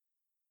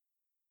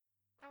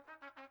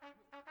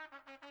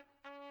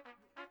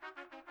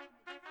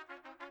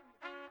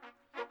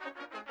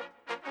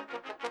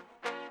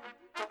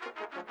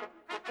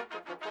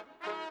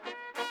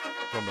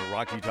From the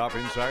Rocky Top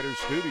Insider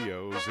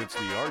Studios, it's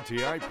the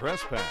RTI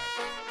Press Pass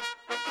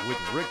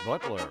with Rick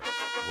Butler,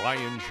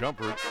 Ryan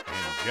Shumpert,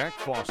 and Jack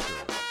Foster.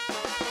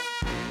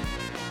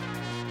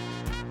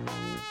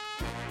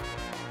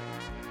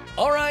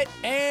 All right,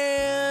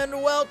 and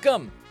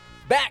welcome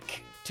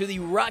back to the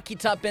Rocky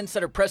Top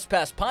Insider Press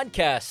Pass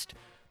podcast.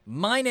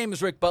 My name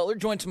is Rick Butler.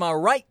 Joined to my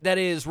right, that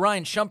is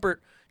Ryan Shumpert.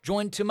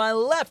 Joined to my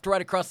left,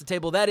 right across the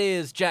table, that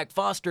is Jack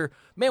Foster.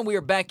 Man, we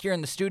are back here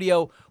in the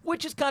studio,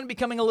 which is kind of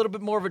becoming a little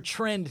bit more of a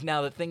trend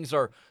now that things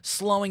are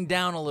slowing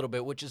down a little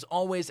bit, which is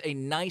always a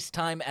nice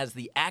time as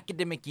the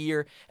academic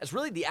year, as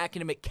really the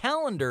academic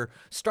calendar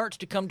starts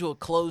to come to a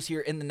close here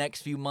in the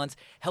next few months.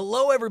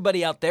 Hello,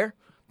 everybody out there.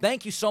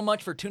 Thank you so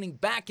much for tuning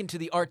back into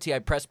the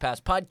RTI Press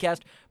Pass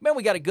podcast. Man,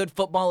 we got a good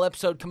football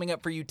episode coming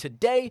up for you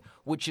today,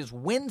 which is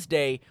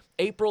Wednesday,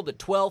 April the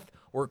 12th.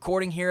 We're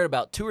recording here at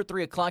about 2 or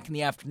 3 o'clock in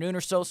the afternoon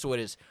or so it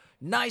is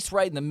nice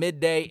right in the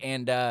midday,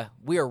 and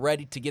we are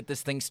ready to get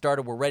this thing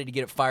started. We're ready to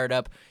get it fired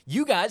up.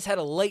 You guys had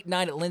a late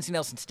night at Lindsey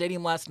Nelson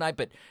Stadium last night,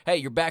 but hey,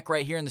 you're back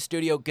right here in the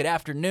studio. Good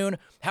afternoon.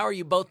 How are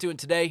you both doing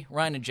today,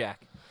 Ryan and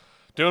Jack?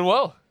 Doing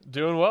well.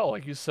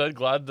 Like you said,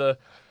 glad to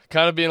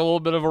kind of be in a little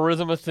bit of a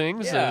rhythm of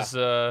things as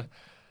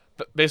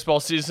baseball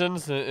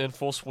season's in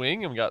full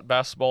swing, and we got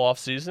basketball off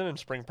season and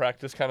spring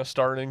practice kind of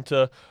starting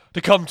to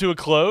come to a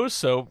close.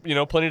 So,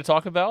 plenty to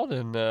talk about,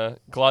 and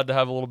glad to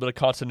have a little bit of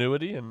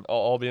continuity and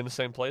all be in the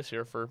same place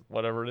here for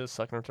whatever it is,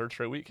 second or third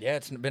straight week. Yeah,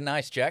 it's been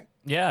nice, Jack.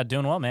 Yeah,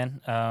 doing well,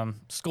 man.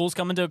 School's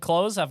coming to a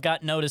close. I've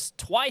got notice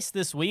twice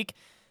this week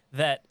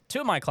that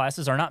 2 of my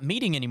classes are not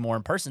meeting anymore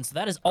in person, so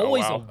that is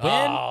always a win.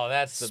 Oh,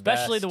 that's the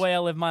especially best. the way I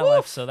live my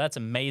life, so that's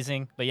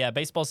amazing. But yeah,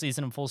 baseball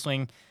season in full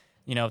swing.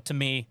 To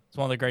me, it's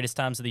one of the greatest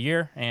times of the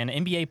year, and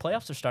NBA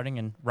playoffs are starting,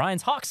 and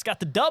Ryan's Hawks got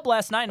the dub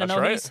last night, and I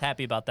know he's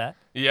happy about that.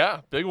 Yeah,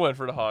 big win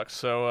for the Hawks.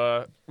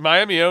 So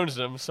Miami owns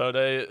them, so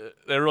they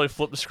really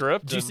flipped the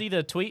script. Did you see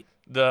the tweet?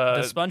 The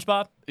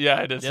SpongeBob? Yeah,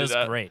 I did see that. It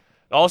was great.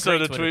 Also,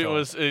 Great the Twitter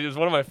tweet was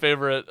one of my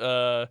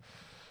favorite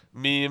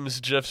memes,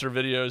 GIFs, or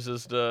videos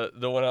is the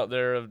one out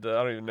there of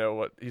I don't even know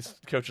what, he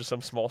coaches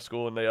some small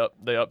school, and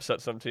they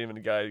upset some team, and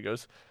the guy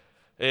goes,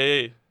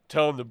 hey,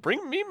 tell him to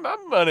bring me my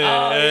money.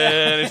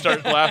 And he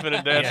starts laughing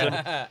and dancing.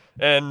 Yeah.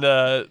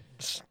 And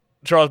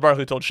Charles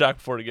Barkley told Shaq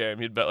before the game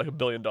he'd bet like $1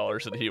 billion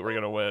that the Heat were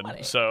going to win.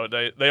 Money. So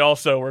they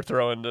also were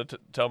throwing to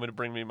tell me to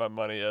bring me my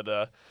money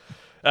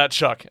at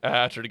Chuck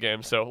after the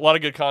game. So a lot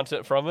of good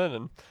content from it,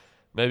 and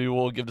maybe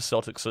we'll give the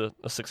Celtics a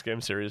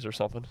 6-game series or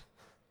something.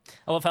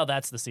 I love how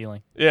that's the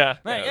ceiling. Yeah,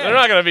 Right, they're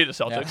not going to beat the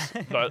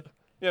Celtics, but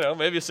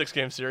maybe a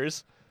 6-game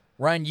series.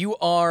 Ryan, you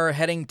are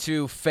heading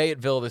to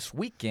Fayetteville this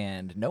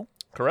weekend, no?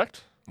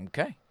 Correct.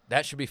 Okay,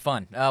 that should be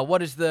fun.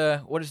 What is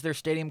their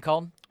stadium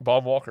called?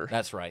 Bob Walker.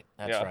 That's right.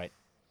 That's right.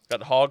 Got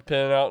the hog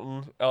pen out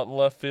in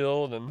left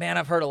field, and Man,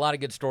 I've heard a lot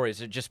of good stories.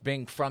 Just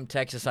being from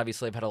Texas,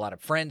 obviously, I've had a lot of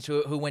friends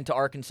who went to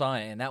Arkansas,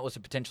 and that was a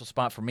potential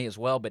spot for me as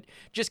well. But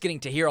just getting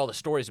to hear all the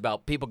stories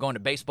about people going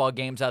to baseball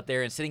games out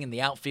there and sitting in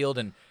the outfield,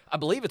 and I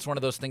believe it's one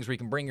of those things where you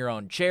can bring your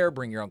own chair,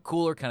 bring your own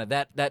cooler, kind of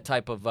that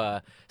type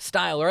of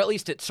style, or at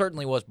least it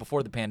certainly was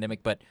before the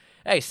pandemic. But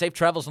hey, safe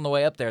travels on the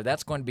way up there.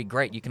 That's going to be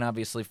great. You can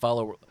obviously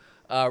follow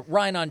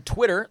Ryan on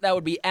Twitter. That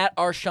would be at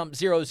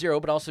rshump00,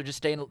 but also just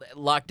staying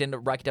locked into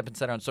Rocky Top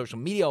Insider on social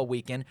media all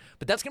weekend.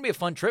 But that's going to be a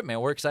fun trip, man.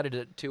 We're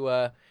excited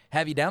to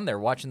have you down there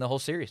watching the whole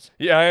series.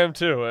 Yeah, I am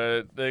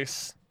too.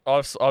 There's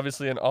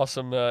obviously an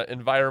awesome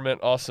environment,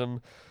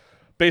 awesome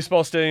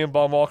baseball stadium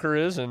Bob Walker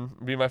is, and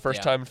be my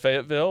first time in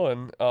Fayetteville.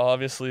 And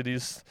obviously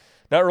these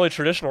not really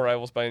traditional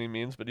rivals by any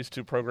means, but these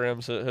two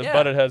programs have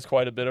butted heads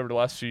quite a bit over the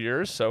last few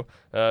years, so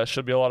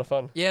should be a lot of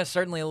fun. Yeah,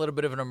 certainly a little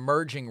bit of an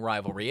emerging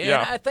rivalry.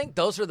 Yeah. And I think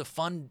those are the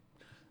fun,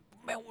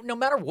 no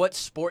matter what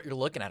sport you're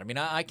looking at. I mean,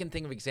 I can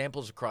think of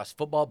examples across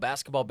football,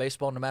 basketball,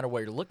 baseball, no matter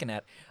what you're looking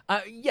at.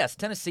 Yes,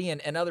 Tennessee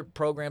and other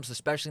programs,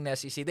 especially in the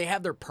SEC, they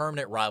have their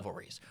permanent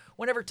rivalries.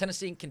 Whenever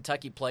Tennessee and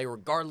Kentucky play,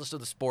 regardless of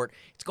the sport,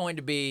 it's going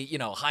to be,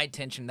 high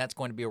tension. That's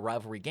going to be a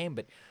rivalry game.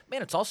 But,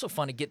 man, it's also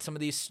fun to get some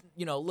of these,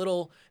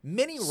 little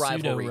mini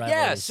rivalries.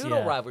 Yeah,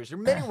 pseudo rivalries. There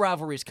are many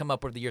rivalries come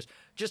up over the years.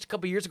 Just a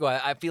couple years ago,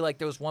 I feel like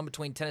there was one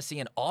between Tennessee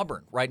and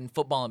Auburn, right, in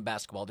football and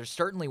basketball. There's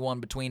certainly one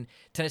between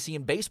Tennessee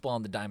and baseball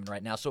on the diamond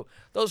right now. So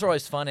those are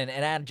always fun and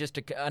add just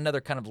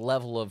another kind of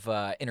level of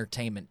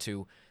entertainment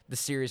to the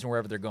series and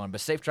wherever they're going.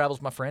 But safe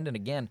travels, my friend. And,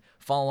 again,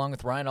 follow along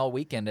with Ryan all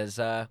weekend as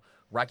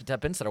Rocky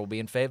Top Insider will be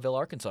in Fayetteville,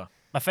 Arkansas.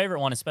 My favorite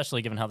one,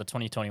 especially given how the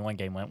 2021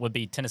 game went, would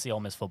be Tennessee Ole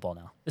Miss football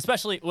now.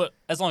 Especially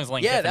as long as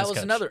Lane Kiffin is coach. Yeah, that was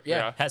another.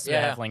 Yeah. Has to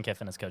have Lane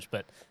Kiffin as coach.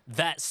 But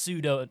that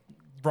pseudo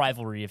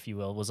rivalry, if you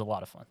will, was a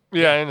lot of fun.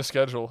 Yeah, and the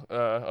schedule.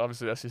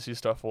 Obviously, the SEC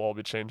stuff will all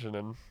be changing,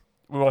 and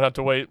we won't have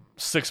to wait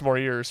 6 more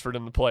years for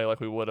them to play like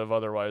we would have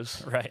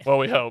otherwise. Right. Well,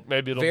 we hope.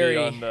 Maybe it'll be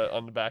on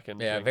the back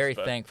end. Yeah, things, very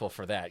thankful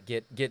for that.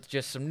 Get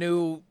just some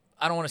new.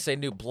 I don't want to say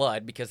new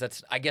blood because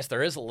I guess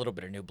there is a little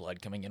bit of new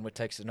blood coming in with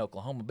Texas and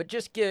Oklahoma, but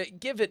just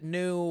give it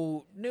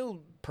new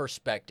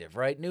perspective,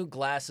 right? New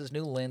glasses,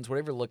 new lens,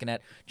 whatever you're looking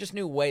at, just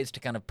new ways to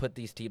kind of put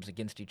these teams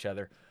against each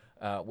other,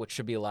 which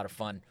should be a lot of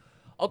fun.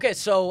 Okay,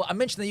 so I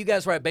mentioned that you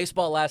guys were at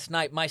baseball last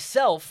night.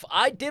 Myself,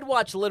 I did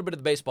watch a little bit of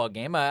the baseball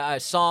game. I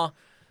saw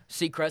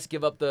Seacrest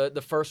give up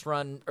the first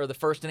run or the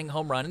first inning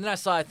home run, and then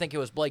I think it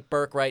was Blake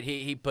Burke, right?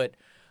 He put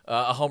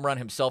a home run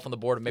himself on the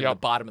board, maybe the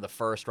bottom of the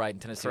first, right?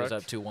 And Tennessee was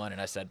up 2-1, and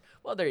I said,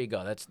 well, there you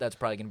go. That's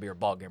probably going to be your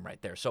ball game right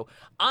there. So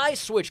I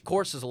switched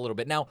courses a little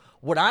bit. Now,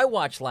 what I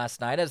watched last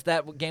night as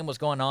that game was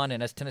going on,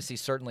 and as Tennessee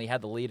certainly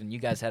had the lead, and you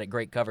guys had it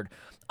great covered,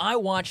 I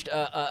watched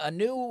a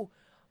new,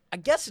 I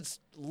guess it's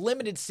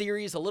limited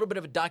series, a little bit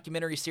of a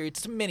documentary series.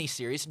 It's a mini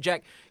series.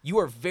 Jack, you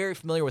are very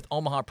familiar with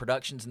Omaha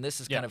Productions, and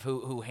this is kind of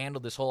who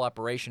handled this whole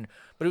operation.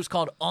 But it was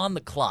called On the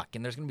Clock,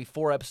 and there's going to be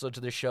 4 episodes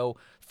of this show.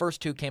 First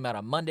 2 came out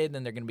on Monday,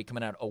 then they're going to be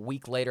coming out a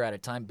week later at a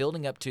time,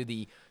 building up to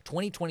the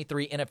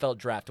 2023 NFL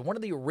Draft. And one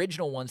of the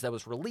original ones that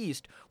was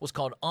released was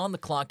called On the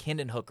Clock,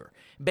 Hendon Hooker.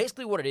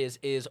 Basically what it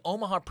is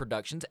Omaha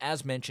Productions,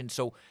 as mentioned.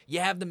 So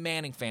you have the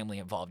Manning family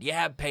involved. You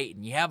have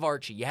Peyton. You have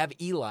Archie. You have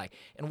Eli.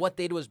 And what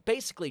they do is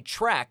basically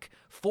track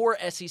 4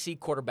 SEC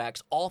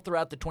quarterbacks all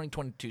throughout the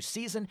 2022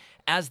 season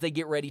as they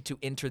get ready to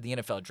enter the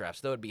NFL Draft.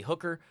 So that would be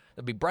Hooker,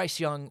 that would be Bryce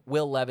Young,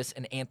 Will Levis,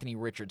 and Anthony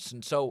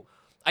Richardson. So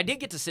I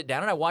did get to sit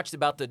down and I watched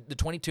about the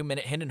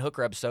 22-minute Hendon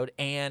Hooker episode,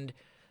 and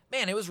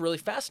man, it was really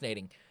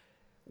fascinating.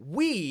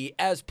 We,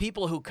 as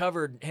people who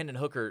covered Hendon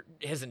Hooker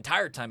his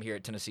entire time here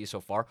at Tennessee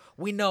so far,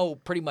 we know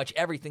pretty much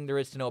everything there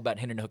is to know about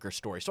Hendon Hooker's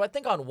story. So I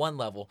think on one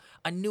level,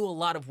 I knew a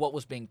lot of what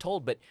was being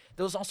told, but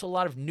there was also a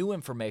lot of new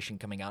information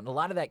coming out. And a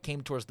lot of that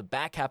came towards the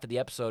back half of the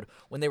episode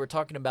when they were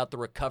talking about the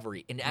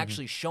recovery and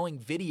actually showing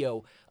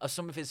video of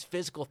some of his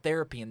physical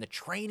therapy and the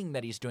training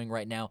that he's doing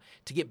right now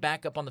to get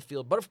back up on the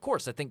field. But of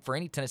course, I think for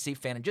any Tennessee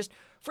fan and just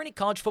for any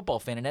college football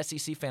fan, an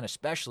SEC fan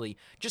especially,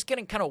 just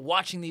getting kind of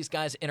watching these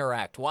guys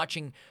interact,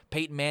 watching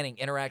Peyton Manning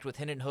interact with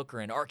Hendon Hooker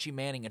and Archie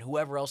Manning and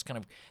whoever else kind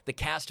of the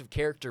cast of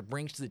character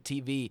brings to the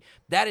TV,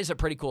 that is a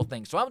pretty cool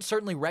thing. So I would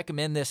certainly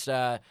recommend this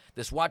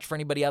watch for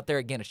anybody out there.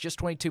 Again, it's just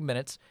 22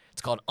 minutes.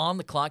 It's called On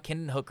the Clock,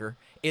 Hendon Hooker.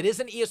 It is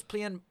an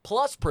ESPN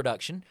Plus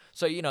production,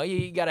 so you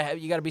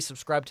gotta be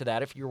subscribed to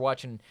that if you're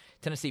watching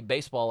Tennessee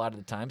baseball a lot of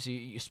the times,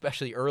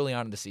 especially early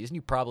on in the season.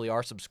 You probably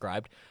are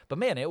subscribed. But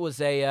man, it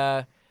was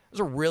a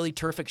really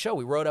terrific show.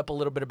 We wrote up a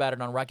little bit about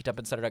it on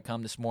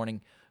RockyTopInsider.com this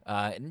morning,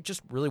 and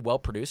just really well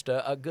produced.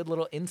 A good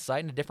little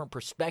insight and a different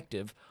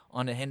perspective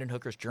on Hendon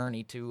Hooker's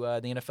journey to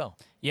the NFL.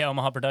 Yeah,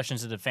 Omaha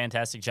Productions did a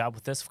fantastic job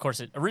with this. Of course,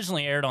 it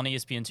originally aired on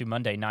ESPN2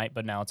 Monday night,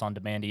 but now it's on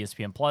demand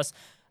ESPN Plus.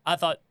 I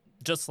thought,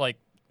 just like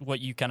what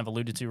you kind of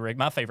alluded to, Rick,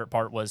 my favorite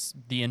part was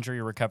the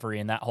injury recovery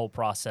and that whole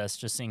process,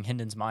 just seeing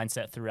Hendon's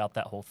mindset throughout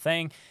that whole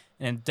thing,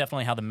 and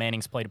definitely how the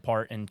Mannings played a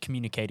part in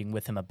communicating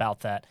with him about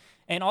that.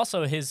 And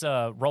also his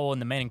role in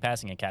the Manning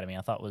Passing Academy,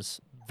 I thought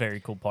was a very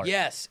cool part.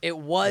 Yes, it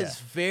was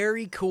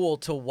very cool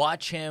to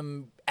watch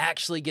him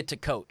actually get to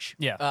coach,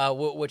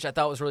 which I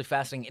thought was really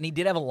fascinating. And he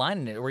did have a line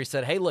in it where he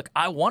said, hey, look,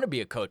 I want to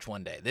be a coach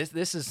one day.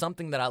 This is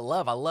something that I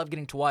love. I love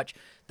getting to watch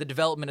the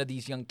development of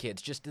these young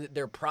kids, just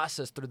their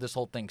process through this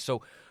whole thing.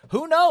 So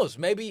who knows?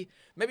 Maybe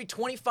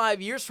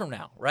 25 years from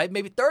now, right?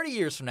 Maybe 30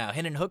 years from now,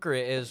 Hendon Hooker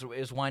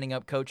is winding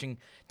up coaching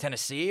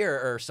Tennessee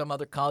or some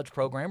other college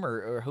program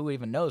or who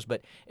even knows.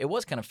 But it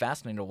was kind of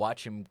fascinating to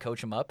watch him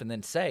coach him up and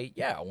then say,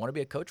 yeah, I want to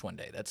be a coach one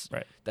day.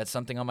 That's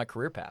something on my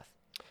career path.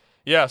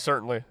 Yeah,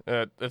 certainly.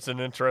 It's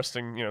an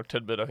interesting,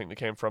 tidbit I think that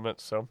came from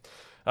it. So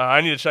I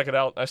need to check it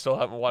out. I still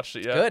haven't watched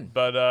it yet. Good.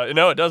 But,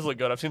 it does look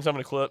good. I've seen some of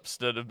the clips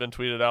that have been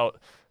tweeted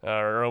out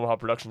or Omaha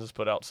Productions has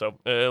put out. So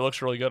it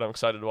looks really good. I'm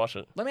excited to watch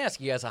it. Let me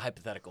ask you guys a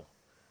hypothetical.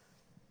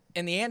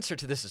 And the answer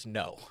to this is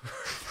no,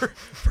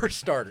 for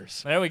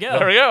starters. There we go.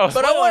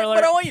 But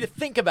I want you to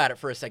think about it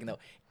for a second, though.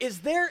 Is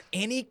there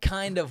any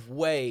kind of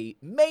way,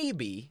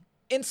 maybe,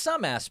 in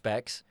some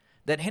aspects,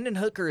 that Hendon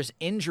Hooker's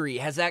injury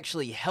has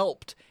actually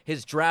helped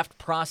his draft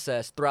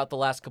process throughout the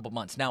last couple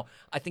months? Now,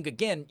 I think,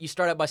 again, you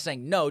start out by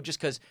saying no, just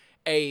because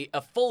a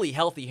fully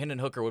healthy Hendon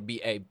Hooker would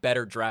be a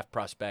better draft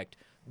prospect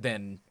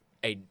than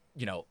injured.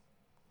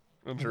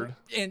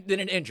 Than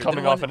an injured.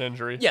 Coming off an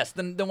injury. Yes,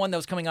 than the one that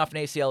was coming off an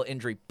ACL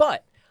injury.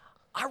 But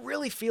I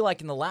really feel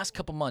like in the last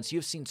couple months,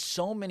 you've seen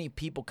so many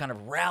people kind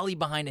of rally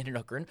behind Hendon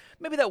Hooker, and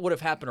maybe that would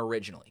have happened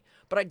originally.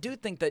 But I do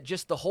think that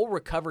just the whole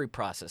recovery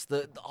process,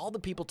 all the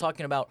people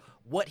talking about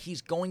what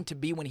he's going to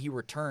be when he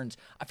returns,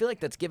 I feel like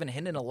that's given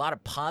Hendon a lot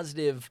of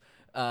positive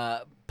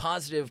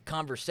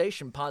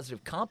conversation,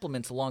 positive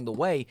compliments along the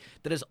way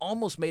that has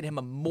almost made him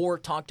a more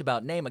talked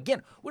about name.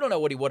 Again, we don't know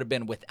what he would have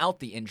been without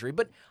the injury,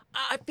 but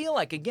I feel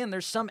like, again,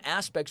 there's some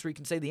aspects where you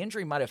can say the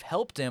injury might have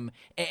helped him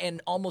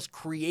and almost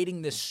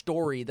creating this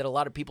story that a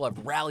lot of people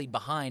have rallied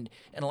behind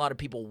and a lot of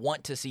people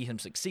want to see him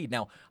succeed.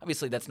 Now,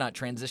 obviously, that's not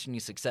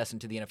transitioning success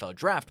into the NFL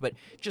draft, but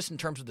just in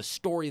terms of the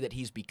story that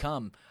he's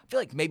become, I feel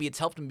like maybe it's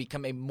helped him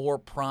become a more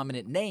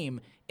prominent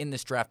name in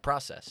this draft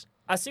process.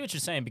 I see what you're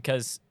saying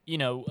because,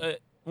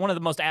 one of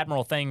the most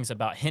admirable things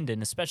about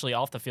Hendon, especially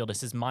off the field, is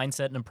his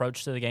mindset and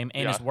approach to the game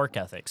and his work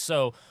ethic.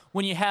 So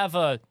when you have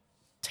a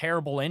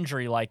terrible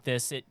injury like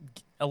this, it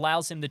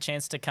allows him the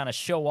chance to kind of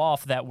show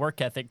off that work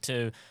ethic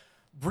to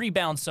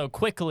rebound so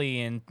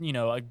quickly and,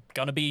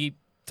 going to be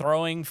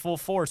throwing full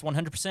force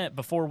 100%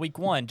 before week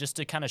 1 just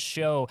to kind of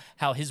show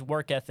how his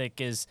work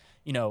ethic is,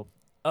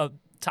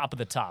 top of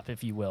the top,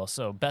 if you will.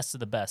 So best of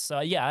the best. So,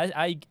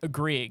 I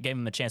agree. It gave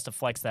him a chance to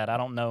flex that. I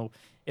don't know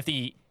if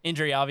the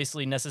injury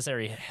obviously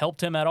necessarily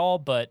helped him at all,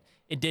 but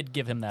it did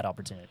give him that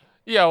opportunity.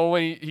 Yeah, well,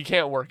 when he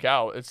can't work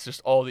out, it's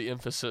just all the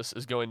emphasis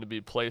is going to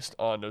be placed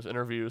on those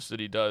interviews that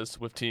he does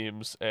with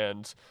teams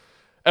and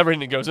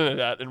everything that goes into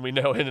that. And we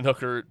know Hendon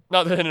Hooker,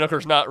 not that Hendon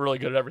Hooker's not really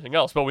good at everything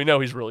else, but we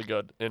know he's really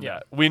good in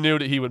that. We knew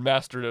that he would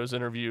master those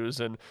interviews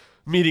and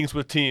meetings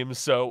with teams.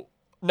 So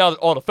now that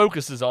all the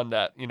focus is on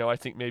that, I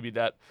think maybe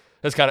that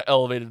has kind of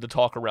elevated the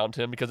talk around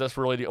him, because that's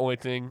really the only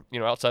thing,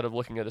 outside of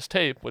looking at his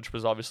tape, which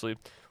was obviously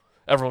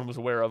everyone was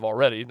aware of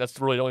already. That's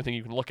really the only thing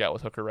you can look at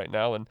with Hooker right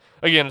now. And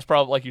again, it's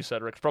probably, like you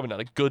said, Rick, it's probably not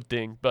a good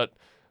thing, but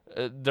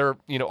there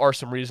are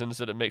some reasons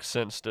that it makes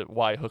sense that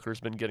why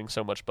Hooker's been getting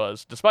so much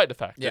buzz, despite the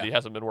fact that he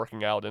hasn't been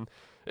working out and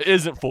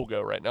isn't full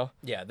go right now.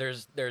 Yeah,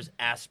 there's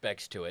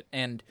aspects to it.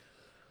 And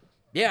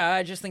yeah,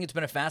 I just think it's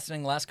been a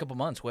fascinating last couple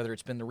months, whether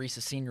it's been the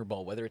Reese's Senior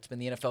Bowl, whether it's been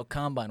the NFL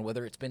Combine,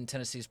 whether it's been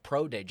Tennessee's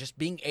Pro Day, just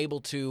being able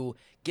to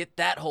get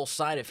that whole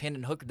side of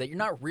Hendon Hooker that you're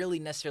not really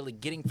necessarily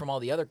getting from all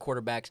the other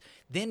quarterbacks,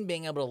 then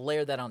being able to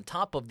layer that on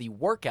top of the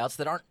workouts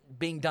that aren't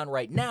being done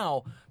right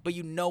now, but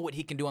what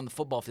he can do on the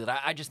football field.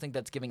 I just think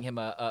that's giving him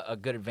a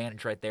good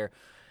advantage right there.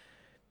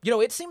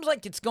 It seems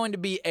like it's going to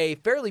be a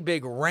fairly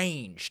big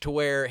range to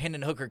where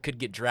Hendon Hooker could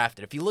get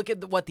drafted. If you look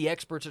at what the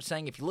experts are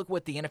saying, if you look at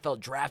what the NFL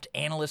draft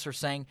analysts are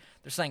saying,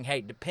 they're saying,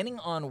 hey, depending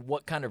on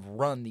what kind of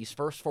run these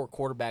first 4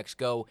 quarterbacks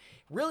go,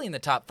 really in the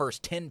top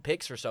first 10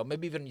 picks or so,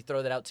 maybe even you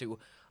throw that out to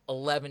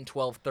 11,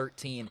 12,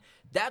 13,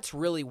 that's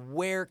really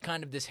where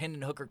kind of this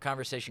Hendon Hooker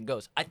conversation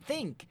goes. I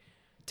think,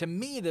 to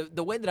me,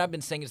 the way that I've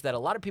been saying is that a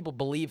lot of people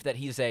believe that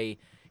he's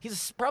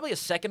probably a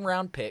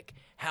second-round pick.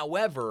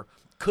 However,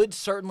 could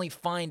certainly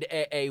find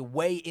a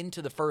way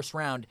into the first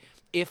round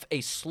if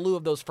a slew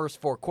of those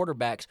first 4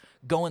 quarterbacks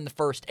go in the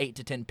first 8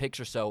 to 10 picks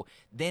or so.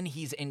 Then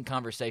he's in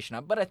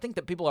conversation. But I think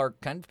that people are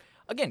kind of,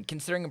 again,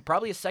 considering him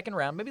probably a second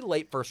round, maybe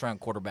late first round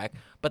quarterback,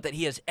 but that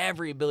he has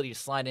every ability to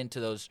slide into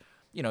those,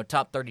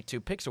 top 32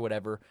 picks or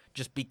whatever,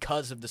 just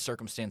because of the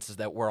circumstances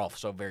that we're all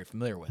so very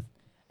familiar with.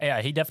 Yeah,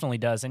 he definitely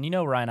does. And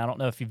Ryan, I don't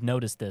know if you've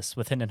noticed this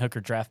with Hendon Hooker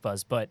Draft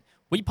Buzz, but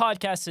we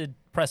podcasted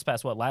Press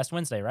Pass, last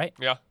Wednesday, right?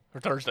 Yeah,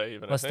 or Thursday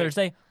even. Was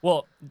Thursday?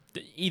 Well,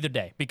 either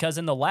day. Because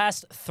in the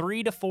last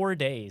 3 to 4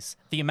 days,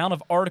 the amount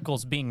of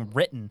articles being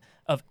written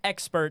of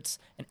experts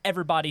and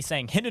everybody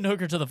saying Hendon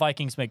Hooker to the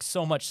Vikings makes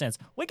so much sense.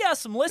 We got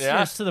some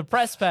listeners to the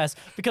Press Pass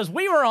because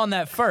we were on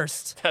that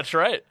first. That's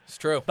right. It's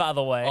true. By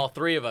the way. All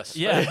 3 of us.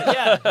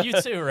 Yeah, you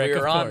too, Rick. We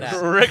were on that.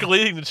 Rick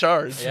leading the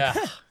charge. Yeah.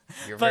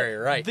 You're very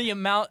right. The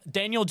amount,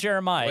 Daniel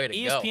Jeremiah,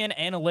 ESPN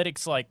go.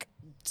 Analytics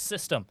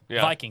system,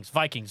 Yeah. Vikings.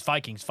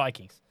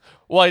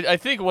 Well, I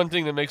think one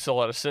thing that makes a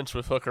lot of sense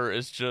with Hooker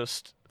is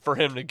just for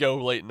him to go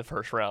late in the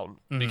first round,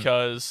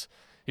 because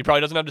he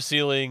probably doesn't have the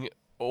ceiling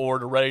or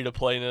the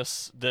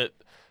ready-to-playness that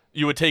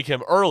you would take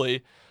him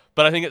early.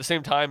 But I think at the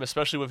same time,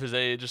 especially with his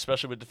age,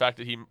 especially with the fact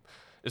that he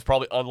is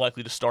probably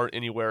unlikely to start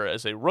anywhere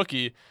as a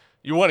rookie,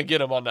 you want to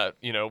get him on that,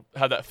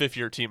 have that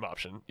 5th-year team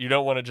option. You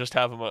don't want to just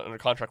have him under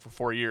contract for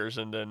 4 years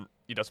and then,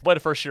 play the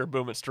first year,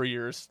 boom, it's 3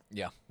 years.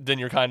 Yeah. Then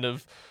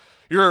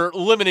you're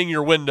limiting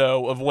your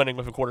window of winning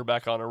with a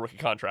quarterback on a rookie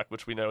contract,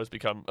 which we know has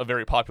become a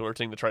very popular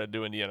thing to try to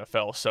do in the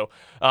NFL. So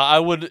I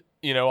would,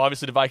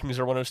 obviously the Vikings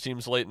are one of those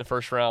teams late in the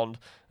first round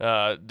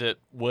that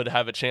would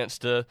have a chance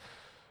to,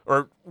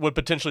 or would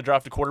potentially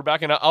draft a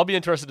quarterback. And I'll be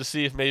interested to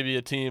see if maybe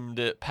a team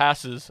that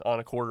passes on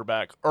a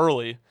quarterback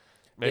early,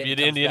 maybe at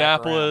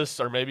Indianapolis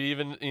or maybe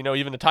even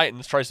the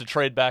Titans, tries to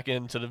trade back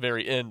into the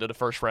very end of the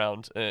first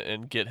round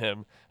and get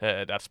him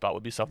at that spot,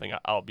 would be something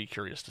I'll be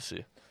curious to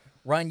see.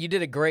 Ryan, you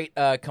did a great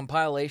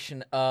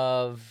compilation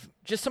of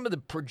just some of the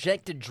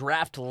projected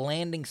draft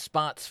landing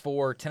spots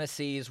for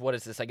Tennessee's,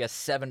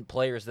 7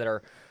 players that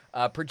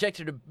are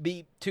projected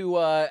to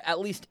at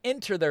least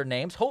enter their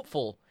names,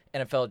 hopeful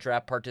NFL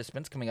draft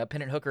participants coming up.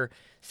 Hendon Hooker,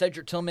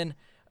 Cedric Tillman,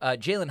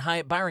 Jalen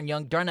Hyatt, Byron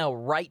Young, Darnell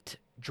Wright,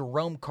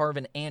 Jerome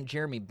Carvin, and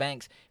Jeremy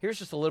Banks. Here's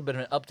just a little bit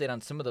of an update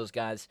on some of those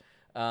guys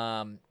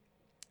when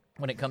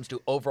it comes to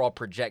overall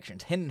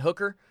projections. Hendon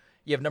Hooker,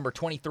 you have number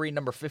 23,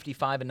 number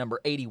 55, and number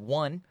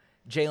 81.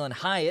 Jalen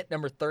Hyatt,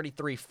 number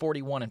 33,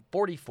 41, and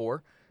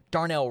 44.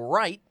 Darnell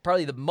Wright,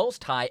 probably the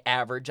most high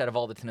average out of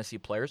all the Tennessee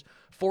players,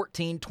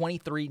 14,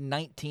 23,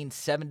 19,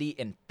 70,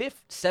 and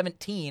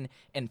 17,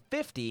 and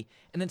 50.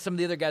 And then some of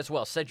the other guys as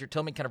well. Cedric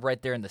Tillman kind of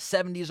right there in the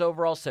 70s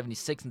overall,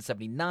 76 and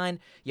 79.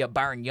 You have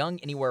Byron Young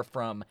anywhere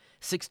from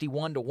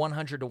 61 to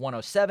 100 to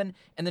 107.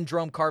 And then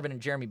Jerome Carvin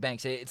and Jeremy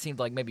Banks. It seemed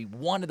like maybe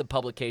one of the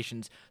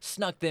publications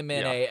snuck them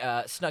in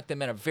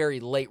a very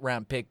late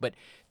round pick. But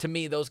to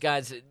me, those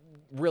guys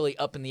really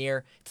up in the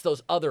air. It's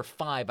those other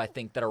 5, I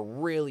think, that are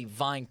really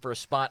vying for a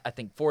spot. I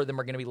think 4 of them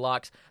are going to be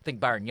locks. I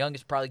think Byron Young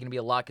is probably going to be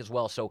a lock as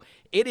well. So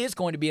it is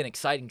going to be an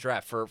exciting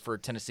draft for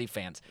Tennessee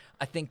fans.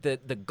 I think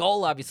that the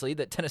goal, obviously,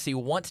 that Tennessee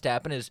wants to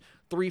happen is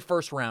 3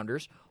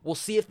 first-rounders. We'll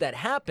see if that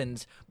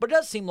happens, but it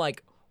does seem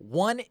like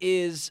 1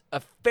 is a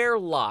fair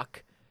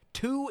lock,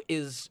 2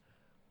 is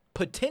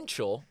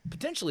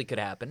potentially could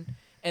happen,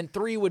 and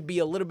 3 would be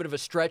a little bit of a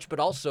stretch, but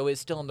also is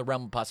still in the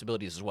realm of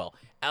possibilities as well.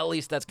 At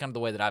least that's kind of the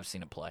way that I've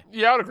seen it play.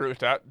 Yeah, I would agree with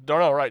that.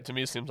 Darnell Wright, to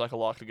me, seems like a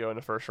lock to go in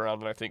the first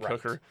round, and I think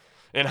Hooker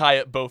and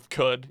Hyatt both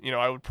could.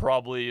 I would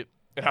probably,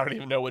 and I don't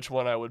even know which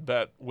one I would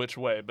bet which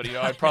way, but,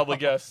 I'd probably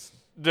guess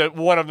that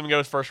one of them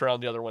goes first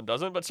round, the other one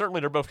doesn't, but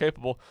certainly they're both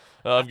capable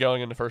of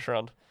going in the first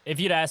round. If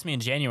you'd asked me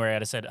in January,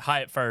 I'd have said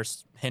Hyatt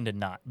first, Hendon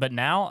not. But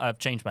now I've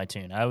changed my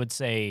tune. I would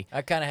say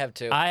I kind of have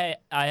too. I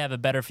have a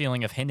better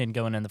feeling of Hendon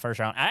going in the first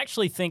round. I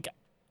actually think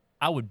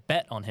I would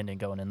bet on Hendon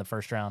going in the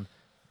first round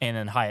and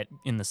then Hyatt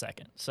in the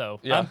second. So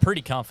I'm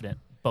pretty confident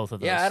both of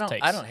those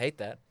takes. I don't hate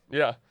that.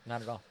 Yeah.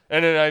 Not at all.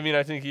 And then,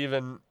 I think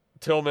even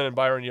Tillman and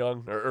Byron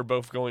Young are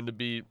both going to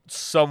be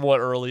somewhat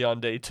early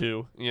on day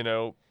 2,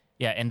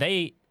 Yeah, and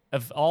they,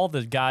 of all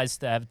the guys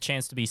that have a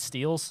chance to be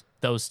steals,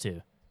 those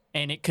two.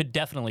 And it could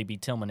definitely be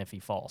Tillman if he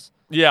falls.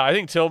 Yeah, I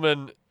think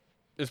Tillman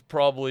is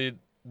probably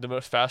the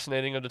most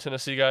fascinating of the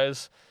Tennessee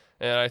guys,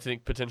 and I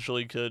think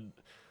potentially could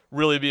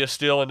really be a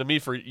steal. And to me,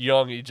 for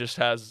Young, he just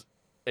has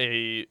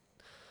a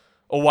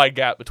wide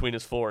gap between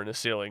his floor and his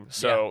ceiling.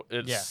 So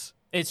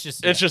it's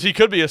just he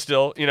could be a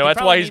steal.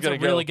 That's why he's going to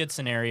go. A really good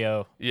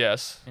scenario.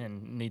 Yes,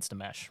 and needs to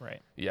mesh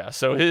right. Yeah,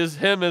 so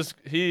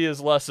he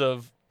is less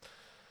of.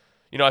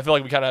 I feel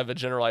like we kind of have a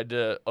general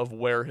idea of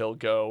where he'll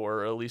go,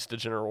 or at least the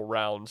general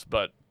rounds,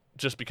 but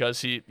just because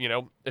he,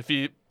 if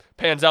he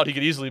pans out, he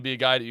could easily be a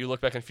guy that you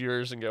look back in a few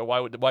years and go,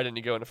 why didn't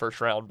he go in the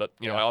first round? But,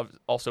 I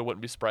also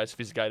wouldn't be surprised if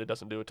he's a guy that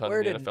doesn't do a ton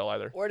in the NFL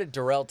either. Where did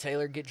Darrell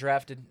Taylor get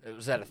drafted?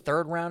 Was that a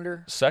third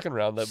rounder? Second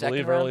round, I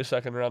believe, early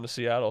second round to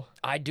Seattle.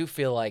 I do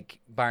feel like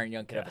Byron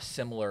Young could have a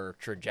similar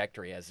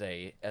trajectory as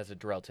a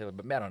Darrell Taylor,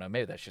 but I don't know.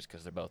 Maybe that's just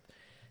because they're both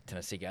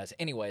Tennessee guys.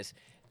 Anyways,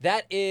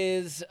 that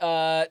is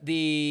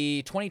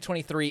the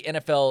 2023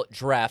 NFL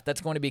Draft. That's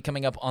going to be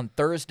coming up on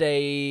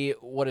Thursday.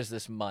 What is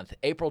this month?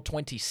 April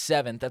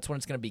 27th. That's when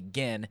it's going to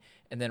begin,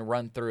 and then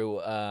run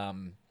through. I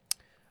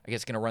guess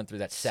it's going to run through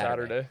that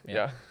Saturday.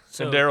 Yeah.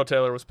 So and Darrell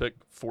Taylor was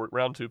picked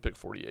round 2, pick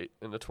 48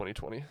 in the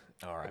 2020.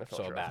 All right, NFL so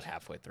draft. about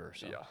halfway through.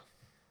 So.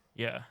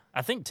 Yeah.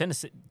 I think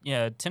Tennessee.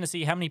 Yeah,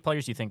 Tennessee. How many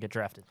players do you think get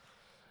drafted?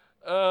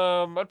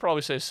 I'd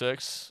probably say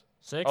 6.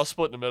 6. I'll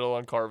split in the middle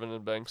on Carvin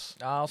and Banks.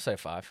 I'll say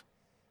 5.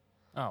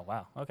 Oh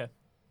wow. Okay.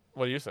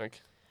 What do you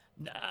think?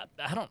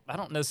 I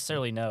don't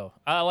necessarily know.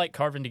 I like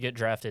Carvin to get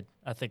drafted.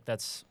 I think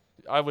that's.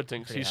 I would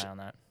think he's high on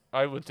that.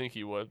 I would think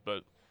he would,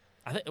 but.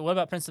 What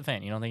about Prince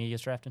Fant? You don't think he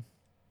gets drafted?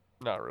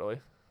 Not really.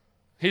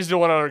 He's the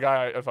one other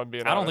guy. If I'm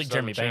being honest, I don't think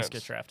Jeremy Banks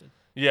gets drafted.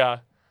 Yeah,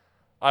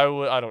 I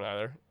would. I don't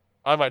either.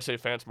 I might say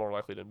Fant's more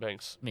likely than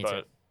Banks. Me but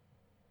too.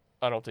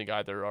 I don't think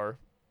either are.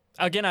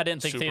 Again, I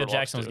didn't think Theo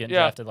Jackson was getting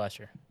drafted last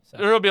year. So.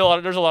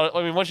 There's a lot of.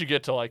 I mean, once you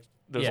get to like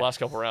those last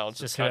couple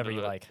rounds, it's kind whoever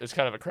you like. It's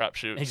kind of a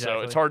crapshoot.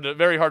 Exactly. So it's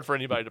very hard for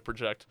anybody to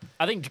project.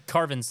 I think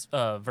Carvin's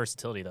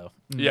versatility though.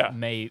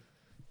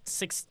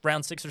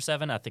 Round 6 or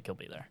 7. I think he'll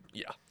be there.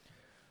 Yeah.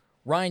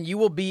 Ryan, you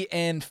will be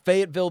in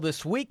Fayetteville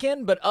this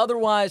weekend, but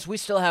otherwise we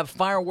still have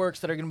fireworks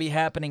that are going to be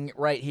happening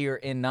right here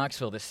in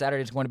Knoxville. This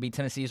Saturday is going to be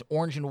Tennessee's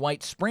Orange and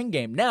White Spring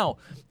Game. Now,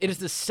 it is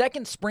the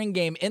second spring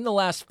game in the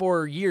last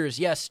 4 years.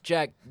 Yes,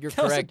 Jack, you're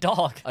correct. Was a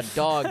dog. A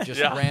dog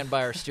just ran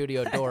by our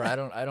studio door. I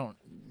don't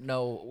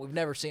know. We've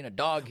never seen a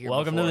dog here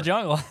Welcome before. to the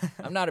jungle.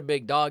 I'm not a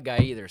big dog guy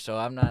either, so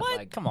I'm not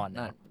Come on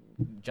not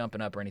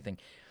jumping up or anything.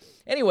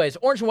 Anyways,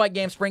 Orange and White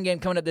game, spring game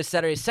coming up this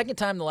Saturday. Second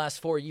time in the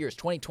last 4 years.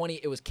 2020,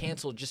 it was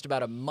canceled just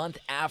about a month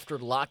after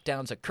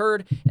lockdowns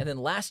occurred. And then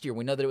last year,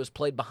 we know that it was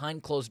played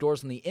behind closed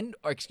doors on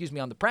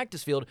the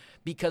practice field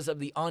because of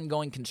the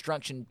ongoing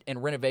construction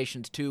and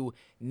renovations to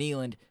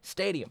Neyland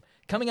Stadium.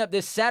 Coming up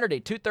this Saturday,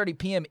 2:30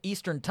 p.m.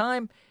 Eastern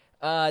Time.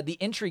 The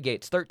entry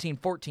gates, 13,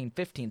 14,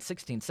 15,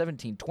 16,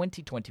 17,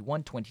 20,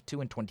 21,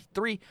 22, and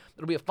 23.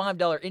 It'll be a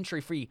 $5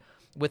 entry fee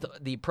with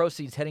the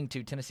proceeds heading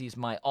to Tennessee's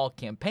My All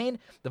campaign.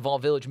 The Vol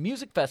Village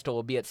Music Festival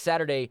will be at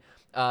Saturday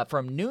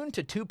from noon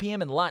to 2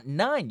 p.m. in Lot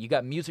 9. You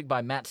got music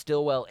by Matt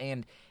Stillwell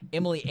and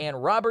Emily Ann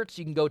Roberts.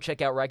 You can go check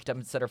out Rocky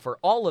Top Center for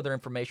all other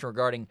information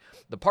regarding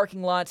the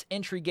parking lots,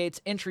 entry gates,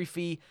 entry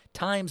fee,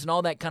 times, and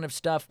all that kind of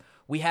stuff.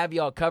 We have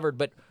y'all covered.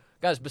 But,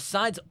 guys,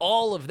 besides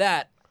all of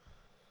that,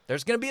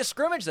 there's going to be a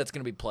scrimmage that's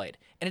going to be played,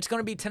 and it's going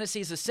to be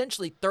Tennessee's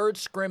essentially third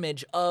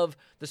scrimmage of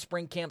the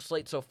spring camp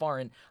slate so far.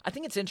 And I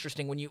think it's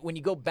interesting when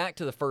you go back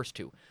to the first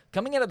two.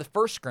 Coming out of the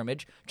first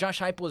scrimmage, Josh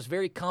Heupel was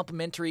very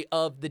complimentary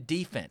of the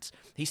defense.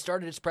 He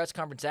started his press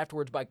conference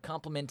afterwards by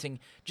complimenting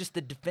just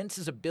the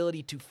defense's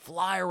ability to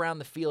fly around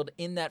the field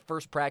in that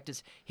first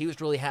practice. He was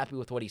really happy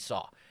with what he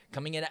saw.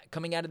 Coming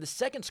out of the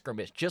second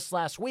scrimmage just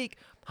last week,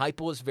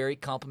 Heupel was very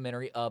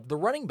complimentary of the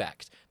running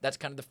backs. That's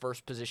kind of the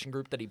first position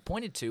group that he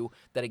pointed to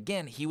that,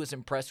 again, he was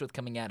impressed with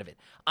coming out of it.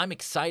 I'm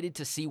excited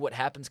to see what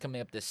happens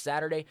coming up this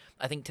Saturday.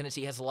 I think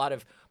Tennessee has a lot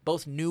of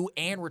both new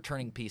and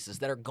returning pieces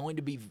that are going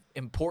to be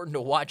important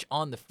to watch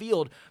on the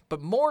field, but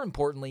more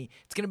importantly,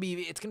 it's going to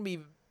be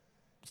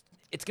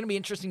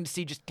interesting to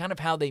see just kind of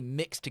how they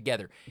mix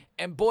together.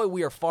 And boy,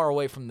 we are far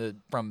away from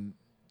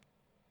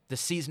the the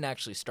season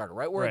actually started,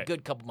 right? We're a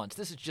good couple months.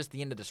 This is just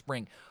the end of the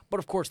spring. But,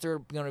 of course, there are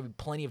going to be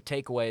plenty of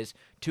takeaways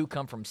to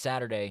come from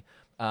Saturday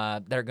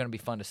that are going to be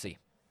fun to see.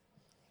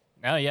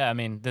 Oh, yeah. I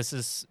mean, this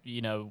is,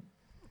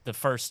 the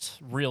first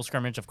real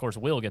scrimmage, of course,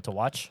 we'll get to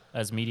watch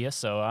as media.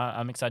 So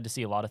I'm excited to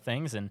see a lot of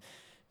things and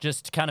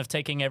just kind of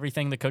taking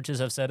everything the coaches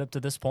have said up to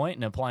this point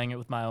and applying it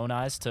with my own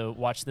eyes to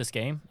watch this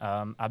game.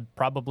 I'm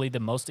probably the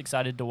most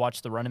excited to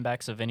watch the running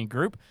backs of any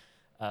group.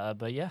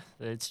 But, yeah,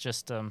 it's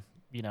just,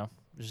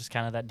 it's just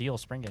kind of that deal,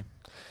 spring game.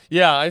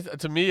 Yeah,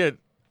 to me,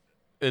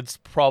 it's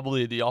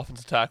probably the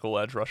offensive tackle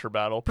edge rusher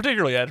battle,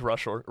 particularly edge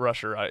rusher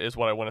is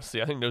what I want to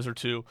see. I think those are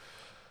two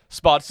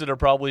spots that are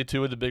probably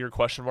two of the bigger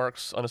question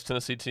marks on this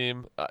Tennessee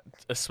team,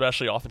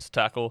 especially offensive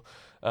tackle,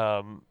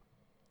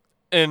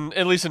 and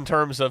at least in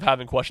terms of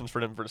having questions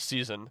for them for the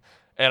season.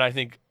 And I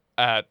think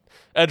at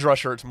edge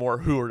rusher, it's more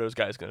who are those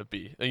guys going to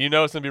be. It's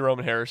going to be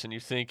Roman Harrison. You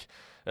think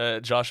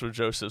Joshua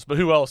Josephs, but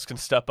who else can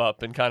step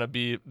up and kind of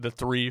be the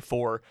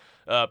 3-4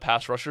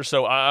 pass rusher?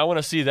 So I want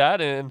to see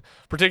that, and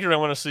particularly I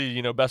want to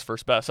see best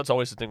versus best. That's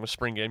always the thing with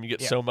spring game. You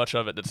get so much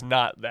of it that's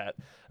not that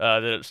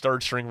it's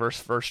third string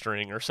versus first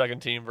string, or second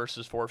team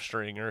versus fourth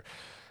string, or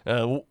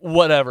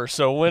whatever.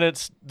 So when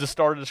it's the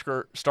start of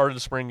the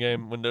spring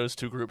game, when those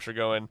two groups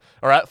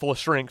are at full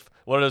strength,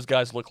 what do those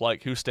guys look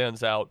like? Who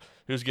stands out?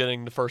 Who's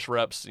getting the first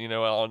reps?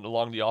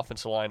 Along the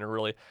offensive line, or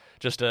really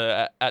just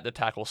at the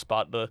tackle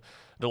spot, the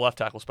left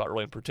tackle spot,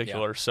 really in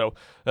particular. Yeah. So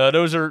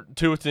those are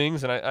two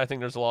things, and I think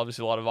there's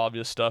obviously a lot of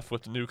obvious stuff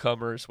with the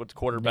newcomers, with the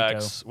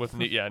quarterbacks,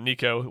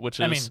 Nico, which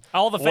is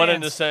all the fans, one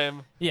and the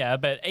same. Yeah,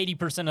 but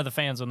 80% of the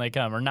fans when they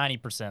come, or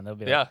 90%, they'll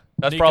be like,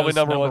 that's Nico's probably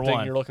number one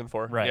thing you're looking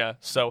for. Right. Yeah,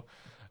 so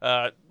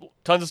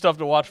tons of stuff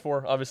to watch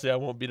for. Obviously, I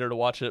won't be there to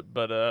watch it,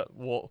 but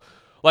we'll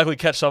likely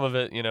catch some of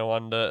it,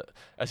 on the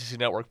SEC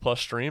Network Plus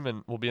stream,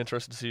 and we'll be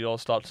interested to see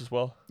y'all's thoughts as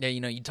well. Yeah,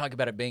 you talk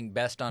about it being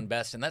best on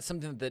best, and that's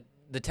something that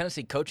the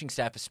Tennessee coaching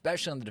staff,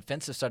 especially on the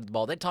defensive side of the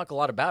ball, they talk a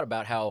lot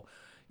about how,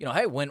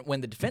 hey,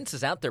 when the defense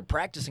is out there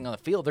practicing on the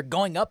field, they're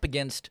going up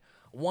against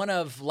one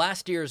of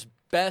last year's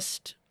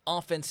best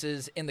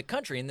offenses in the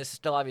country, and this is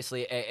still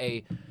obviously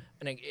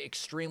an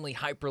extremely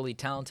hyperly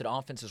talented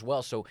offense as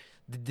well. So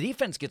the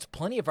defense gets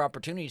plenty of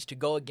opportunities to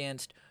go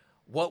against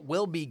what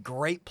will be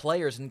great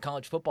players in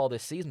college football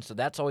this season. So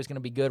that's always going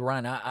to be good,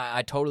 Ryan.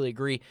 I totally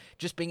agree.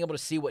 Just being able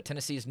to see what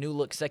Tennessee's new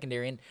look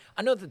secondary, and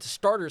I know that the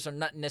starters are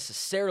not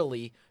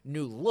necessarily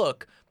new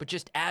look, but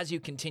just as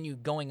you continue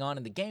going on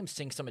in the game,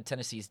 seeing some of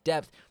Tennessee's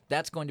depth,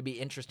 that's going to be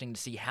interesting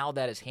to see how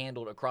that is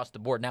handled across the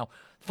board. Now,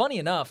 funny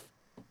enough,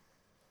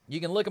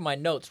 you can look at my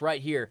notes right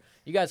here.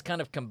 You guys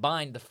kind of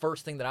combined the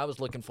first thing that I was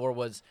looking for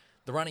was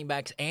the running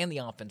backs and the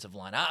offensive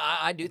line.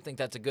 I do think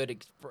that's a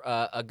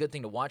good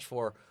thing to watch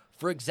for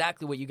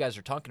exactly what you guys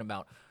are talking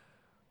about.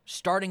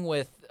 Starting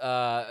with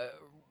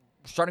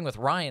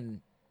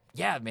Ryan,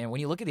 yeah, man, when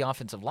you look at the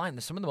offensive line,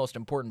 there's some of the most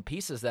important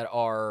pieces that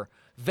are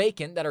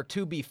vacant, that are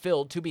to be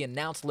filled, to be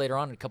announced later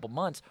on in a couple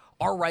months,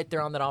 are right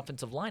there on that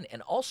offensive line.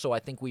 And also, I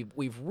think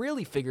we've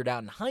really figured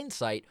out in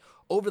hindsight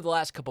over the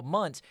last couple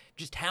months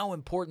just how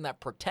important that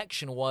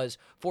protection was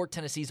for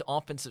Tennessee's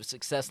offensive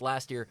success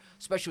last year,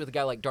 especially with a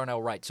guy like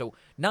Darnell Wright. So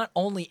not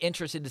only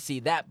interested to see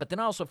that, but then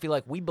I also feel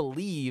like we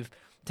believe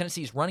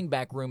Tennessee's running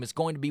back room is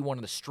going to be one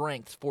of the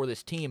strengths for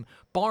this team,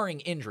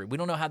 barring injury. We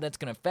don't know how that's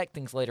going to affect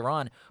things later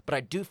on, but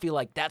I do feel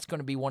like that's going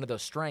to be one of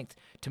those strengths.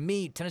 To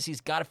me, Tennessee's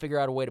got to figure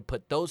out a way to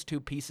put those two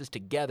pieces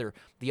together,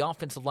 the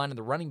offensive line and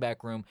the running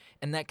back room,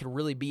 and that could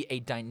really be a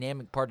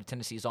dynamic part of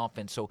Tennessee's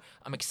offense. So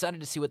I'm excited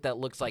to see what that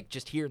looks like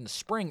just here in the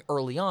spring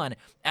early on,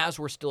 as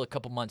we're still a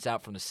couple months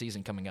out from the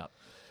season coming up.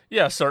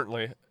 Yeah,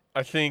 certainly.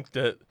 I think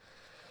that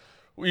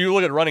when you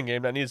look at running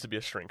game, that needs to be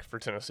a strength for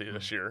Tennessee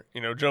this year.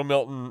 Joe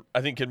Milton,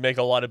 I think, can make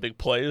a lot of big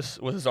plays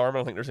with his arm. I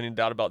don't think there's any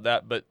doubt about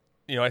that. But,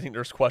 I think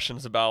there's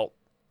questions about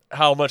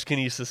how much can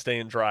he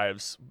sustain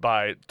drives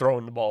by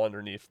throwing the ball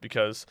underneath,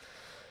 because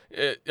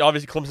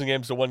obviously Clemson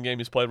game is the one game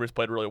he's played where he's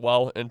played really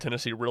well, and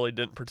Tennessee really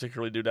didn't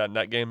particularly do that in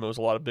that game. There was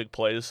a lot of big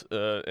plays,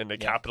 and they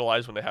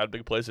capitalized when they had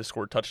big plays. They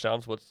scored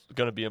touchdowns, what's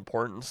going to be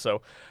important.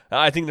 So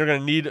I think they're going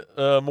to need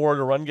more of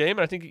the run game.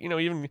 And I think,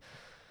 even –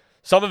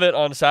 some of it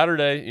on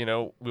Saturday,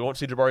 we won't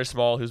see Jabari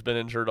Small, who's been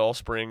injured all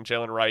spring.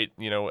 Jalen Wright,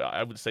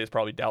 I would say is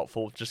probably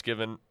doubtful, just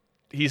given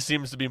he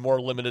seems to be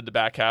more limited to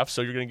back half.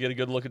 So you're going to get a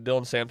good look at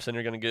Dylan Sampson.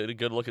 You're going to get a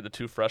good look at the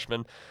two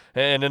freshmen.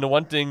 And then the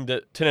one thing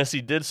that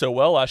Tennessee did so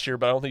well last year,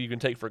 but I don't think you can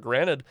take for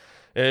granted,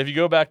 if you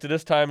go back to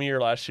this time of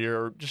year last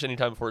year, or just any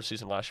time before the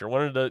season last year,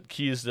 one of the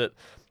keys that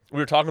we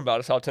were talking about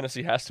is how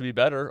Tennessee has to be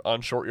better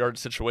on short yard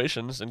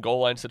situations and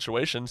goal line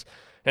situations.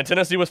 And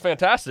Tennessee was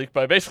fantastic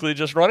by basically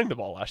just running the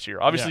ball last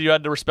year. Obviously, you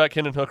had to respect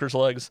Hendon Hooker's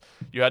legs.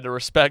 You had to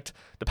respect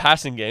the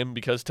passing game,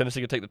 because Tennessee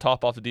could take the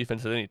top off the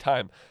defense at any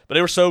time. But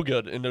they were so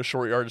good in those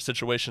short yard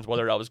situations,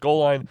 whether that was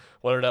goal line,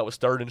 whether that was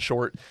third and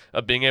short,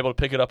 being able to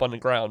pick it up on the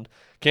ground.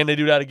 Can they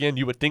do that again?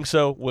 You would think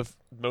so, with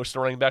most of the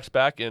running backs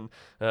back and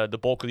the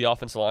bulk of the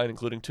offensive line,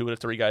 including 2 of the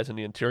 3 guys in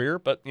the interior.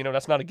 But,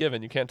 that's not a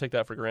given. You can't take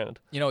that for granted.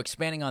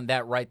 Expanding on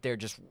that right there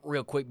just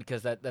real quick,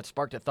 because that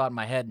sparked a thought in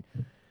my head.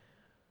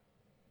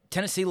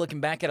 Tennessee, looking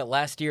back at it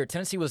last year,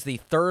 Tennessee was the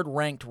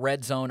third-ranked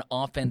red zone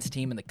offense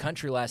team in the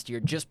country last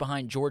year, just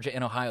behind Georgia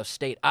and Ohio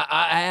State.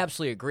 I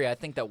absolutely agree. I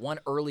think that one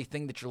early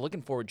thing that you're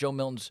looking for with Joe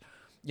Milton's,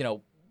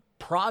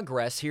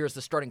 progress here as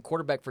the starting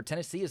quarterback for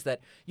Tennessee is that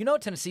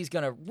Tennessee's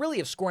going to really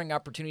have scoring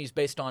opportunities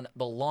based on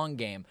the long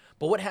game.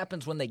 But what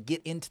happens when they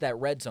get into that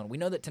red zone? We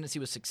know that Tennessee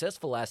was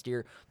successful last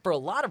year for a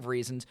lot of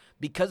reasons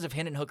because of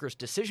Hendon Hooker's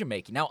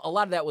decision-making. Now, a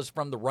lot of that was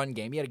from the run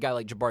game. You had a guy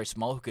like Jabari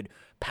Small who could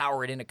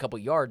power it in a couple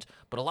yards,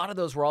 but a lot of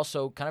those were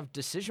also kind of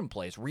decision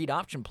plays, read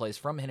option plays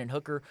from Hendon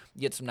Hooker.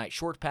 You get some nice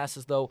short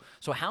passes, though.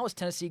 So how is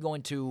Tennessee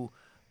going to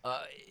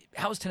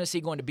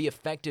be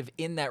effective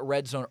in that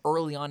red zone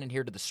early on in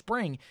here to the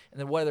spring? And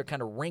then what other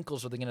kind of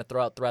wrinkles are they going to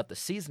throw out throughout the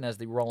season as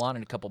they roll on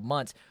in a couple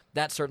months?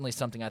 That's certainly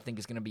something I think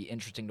is going to be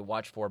interesting to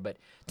watch for. But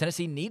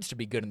Tennessee needs to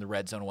be good in the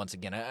red zone once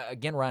again.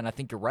 Again, Ryan, I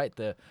think you're right.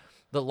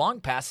 The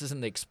long passes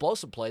and the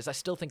explosive plays I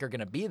still think are going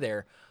to be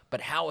there, but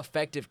how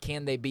effective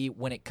can they be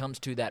when it comes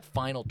to that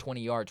final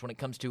 20 yards, when it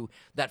comes to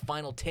that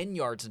final 10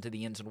 yards into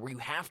the end zone where you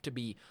have to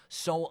be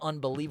so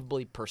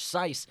unbelievably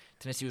precise?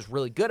 Tennessee was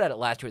really good at it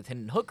last year with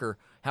Hendon Hooker.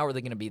 How are they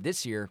going to be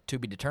this year? To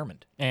be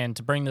determined. And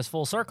to bring this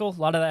full circle,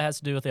 a lot of that has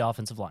to do with the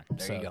offensive line.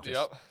 There you go.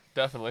 Yep,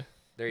 definitely.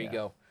 There you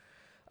go.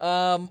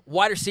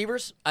 Wide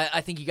receivers, I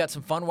think you got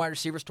some fun wide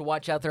receivers to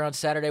watch out there on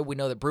Saturday. We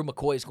know that Brew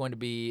McCoy is going to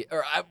be,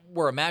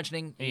 we're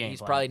imagining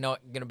he's probably not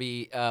going to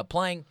be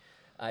playing,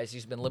 as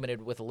he's been limited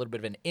with a little bit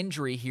of an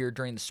injury here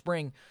during the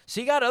spring.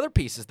 So you got other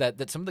pieces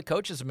that some of the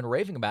coaches have been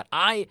raving about.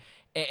 I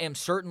am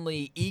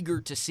certainly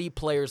eager to see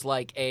players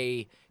like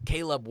a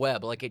Caleb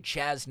Webb, like a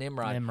Chaz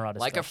Nimrod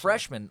like a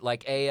freshman,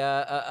 like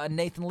a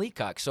Nathan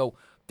Leacock. So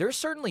there's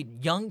certainly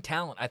young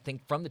talent, I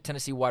think, from the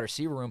Tennessee wide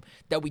receiver room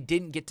that we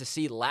didn't get to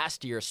see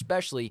last year,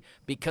 especially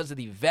because of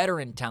the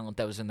veteran talent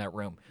that was in that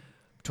room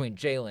between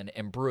Jalen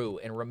and Brew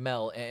and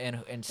Ramel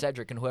and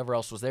Cedric and whoever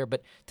else was there.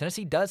 But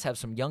Tennessee does have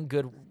some young,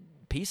 good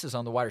pieces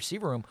on the wide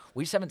receiver room.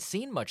 We just haven't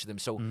seen much of them.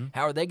 So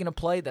how are they going to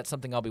play? That's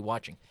something I'll be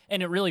watching.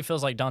 And it really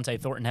feels like Dante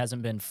Thornton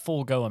hasn't been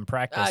full go in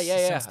practice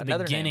since the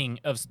beginning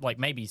of,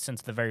 maybe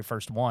since the very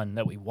first one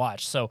that we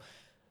watched. So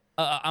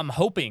I'm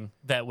hoping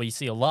that we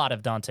see a lot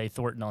of Dante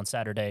Thornton on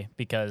Saturday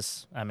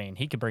because,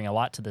 he could bring a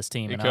lot to this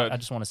team, and I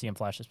just want to see him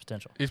flash his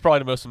potential. He's probably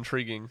the most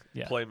intriguing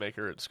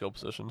playmaker at skill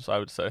positions, I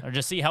would say. Or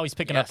just see how he's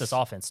picking up this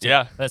offense, too.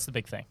 Yeah. That's the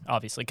big thing,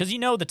 obviously. Because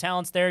the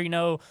talent's there,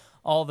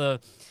 all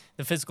the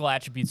physical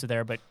attributes are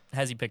there, but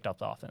has he picked up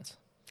the offense?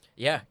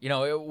 Yeah,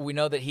 we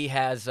know that he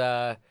has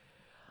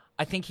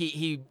I think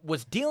he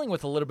was dealing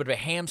with a little bit of a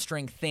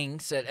hamstring thing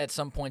at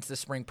some points this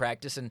spring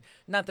practice, and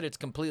not that it's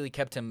completely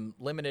kept him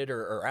limited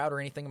or out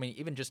or anything.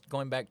 Even just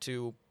going back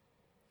to,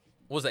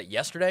 what was that,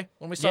 yesterday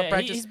when we saw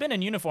practice? He's been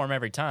in uniform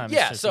every time.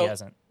 Yeah, he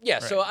hasn't. Yeah,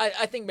 right. So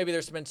I think maybe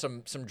there's been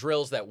some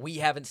drills that we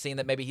haven't seen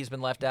that maybe he's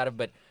been left out of.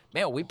 But,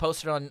 man, we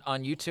posted on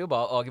YouTube.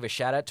 I'll give a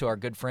shout-out to our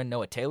good friend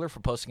Noah Taylor for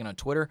posting it on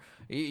Twitter.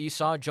 You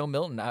saw Joe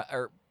Milton,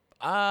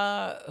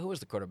 who was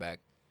the quarterback?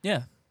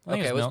 Yeah.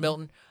 Okay, it was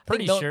Milton.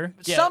 Pretty sure.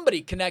 Yeah.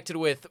 Somebody connected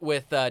with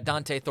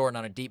Dante Thornton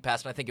on a deep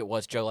pass, and I think it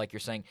was Joe, like you're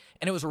saying.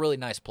 And it was a really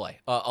nice play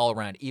all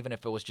around, even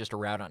if it was just a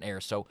route on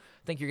air. So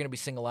I think you're going to be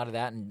seeing a lot of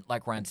that. And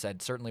like Ryan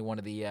said, certainly one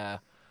of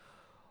the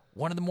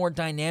more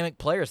dynamic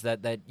players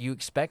that you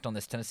expect on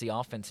this Tennessee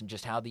offense, and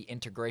just how the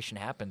integration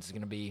happens is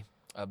going to be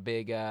a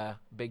big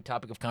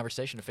topic of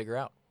conversation to figure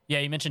out.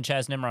 Yeah, you mentioned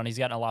Chaz Nimrod. He's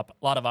gotten a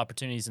lot of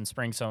opportunities in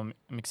spring, so I'm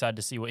excited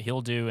to see what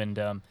he'll do.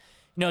 And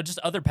just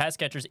other pass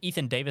catchers.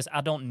 Ethan Davis,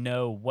 I don't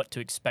know what to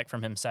expect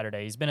from him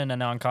Saturday. He's been in a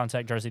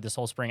non-contact jersey this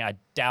whole spring. I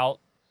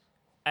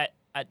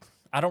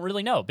don't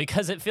really know,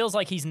 because it feels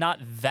like he's not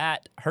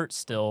that hurt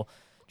still,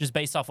 just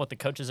based off what the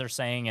coaches are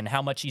saying and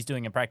how much he's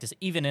doing in practice,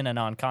 even in a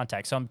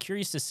non-contact. So I'm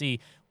curious to see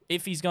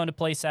if he's going to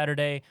play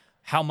Saturday,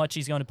 how much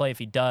he's going to play if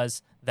he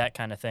does, that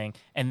kind of thing.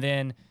 And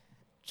then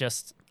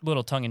just a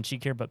little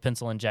tongue-in-cheek here, but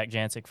pencil in Jack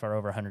Jancic for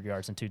over 100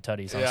 yards and 2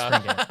 tutties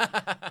on spring game.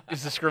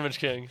 He's the scrimmage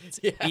king.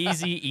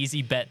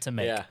 Easy bet to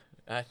make. Yeah,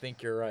 I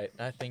think you're right.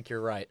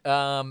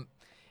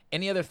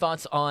 Any other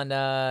thoughts on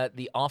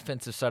the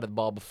offensive side of the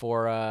ball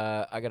before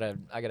I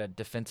got a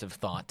defensive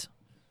thought?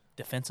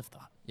 Defensive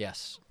thought?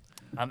 Yes.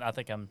 I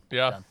think I'm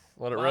done.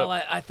 Let it rip. Well,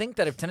 I think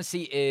that if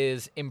Tennessee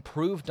is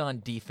improved on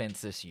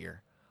defense this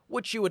year,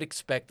 which you would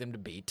expect them to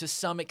be to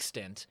some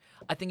extent,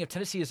 I think if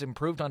Tennessee is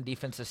improved on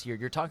defense this year,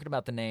 you're talking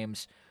about the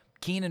names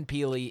Keenan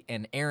Peely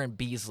and Aaron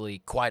Beasley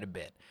quite a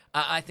bit.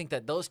 I think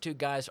that those two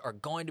guys are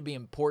going to be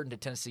important to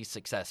Tennessee's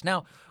success.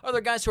 Now, are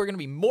there guys who are going to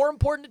be more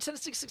important to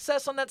Tennessee's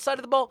success on that side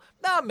of the ball?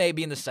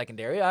 Maybe in the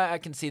secondary. I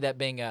can see that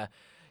being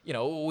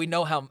we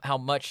know how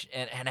much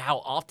and how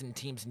often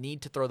teams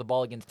need to throw the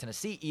ball against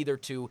Tennessee, either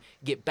to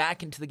get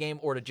back into the game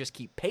or to just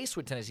keep pace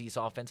with Tennessee's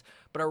offense.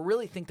 But I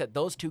really think that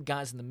those two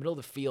guys in the middle of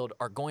the field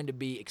are going to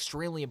be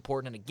extremely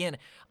important. And again,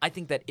 I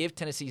think that if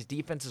Tennessee's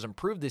defense is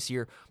improved this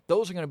year,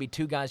 those are going to be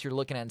two guys you're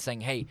looking at and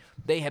saying, hey,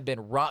 they have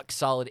been rock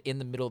solid in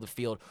the middle of the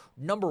field.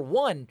 Number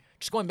one,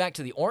 just going back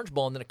to the Orange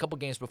Bowl and then a couple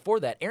games before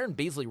that, Aaron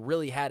Beasley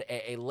really had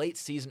a late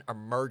season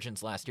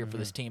emergence last year for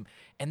this team.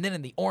 And then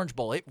in the Orange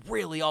Bowl, it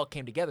really all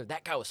came together.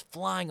 That guy was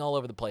flying all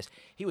over the place.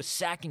 He was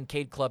sacking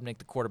Cade Klubnik,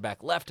 the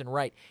quarterback, left and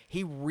right.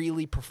 He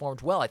really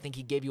performed well. I think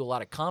he gave you a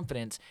lot of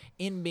confidence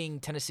in being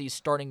Tennessee's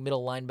starting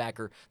middle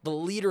linebacker, the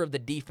leader of the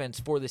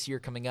defense for this year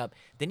coming up.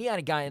 Then you had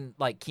a guy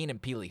like Keenan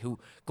Peely, who,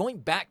 going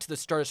back to the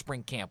start of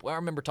spring camp, I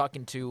remember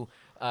talking to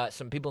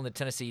some people in the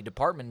Tennessee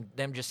department,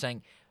 them just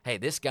saying, hey,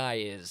 this guy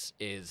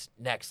is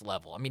next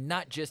level. I mean,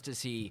 not just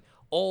is he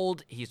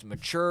old, he's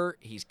mature,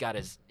 he's got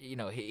his,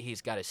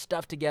 he's got his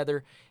stuff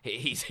together.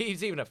 He's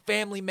even a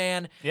family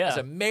man. Yeah. He's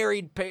a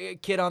married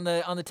kid on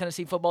the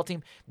Tennessee football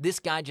team. This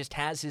guy just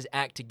has his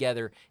act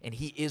together, and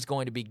he is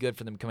going to be good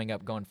for them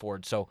going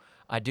forward. So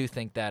I do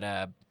think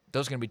that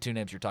those are going to be two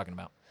names you're talking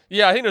about.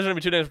 Yeah, I think there's going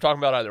to be two names we're talking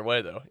about either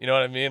way, though. You know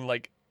what I mean?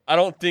 Like, I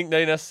don't think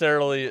they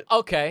necessarily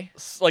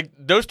like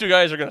those two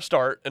guys are going to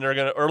start, and they're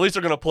going to, or at least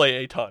they're going to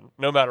play a ton,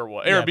 no matter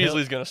what. Aaron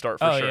Beasley's going to start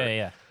for sure.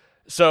 Yeah.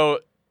 So,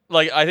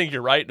 like, I think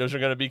you're right. Those are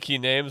going to be key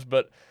names,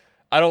 but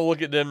I don't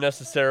look at them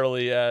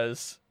necessarily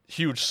as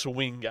huge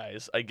swing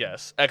guys. I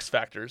guess X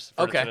factors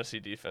for the Tennessee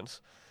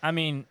defense. I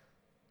mean,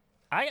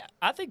 I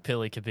think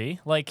Peely could be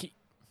like.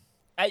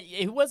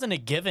 It wasn't a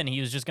given he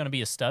was just going to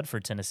be a stud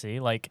for Tennessee.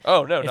 Like,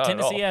 oh no, if not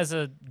Tennessee at all. has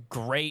a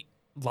great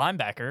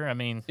linebacker, I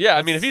mean, yeah,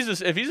 I mean, if he's a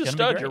stud,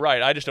 great. you're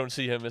right. I just don't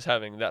see him as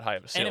having that high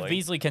of a ceiling. And if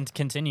Beasley can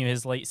continue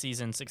his late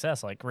season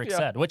success, like Rick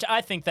said, which I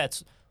think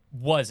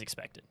was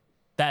expected.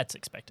 That's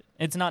expected.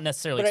 It's not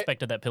necessarily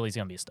expected that Peely's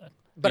going to be a stud.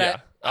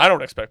 But I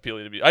don't expect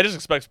Peely to be. I just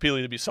expect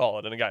Peely to be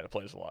solid and a guy that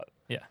plays a lot.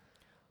 Yeah,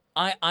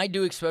 I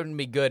do expect him to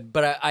be good,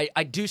 but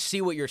I do see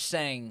what you're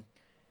saying,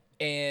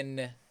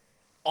 and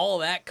all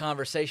that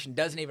conversation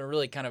doesn't even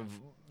really kind of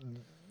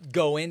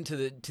go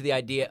into the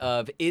idea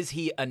of, is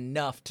he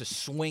enough to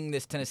swing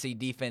this Tennessee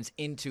defense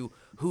into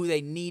who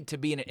they need to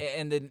be,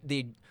 and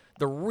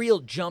the real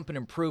jump and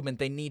improvement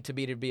they need to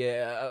be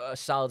a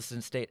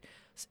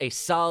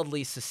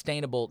solidly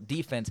sustainable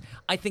defense.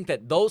 I think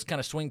that those kind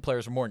of swing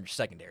players are more in your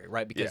secondary,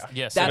 right? Because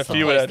yes, and that's a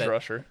few edge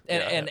rusher,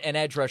 and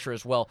edge rusher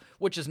as well,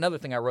 which is another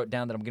thing I wrote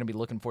down that I'm going to be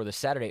looking for this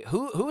Saturday.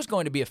 Who's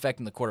going to be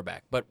affecting the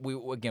quarterback? But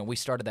we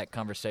started that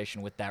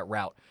conversation with that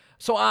route.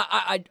 So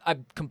I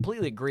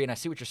completely agree, and I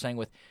see what you're saying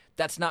with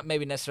that's not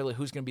maybe necessarily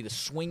who's going to be the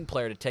swing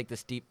player to take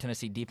this deep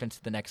Tennessee defense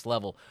to the next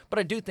level. But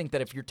I do think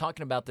that if you're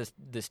talking about this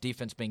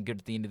defense being good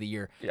at the end of the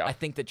year, I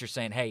think that you're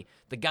saying, hey,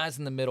 the guys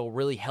in the middle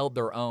really held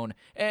their own,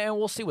 and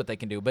we'll see what they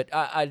can do. But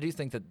I do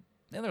think that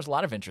there's a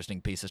lot of interesting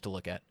pieces to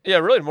look at. Yeah,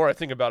 really, the more I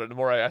think about it, the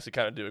more I actually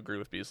kind of do agree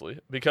with Beasley.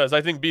 Because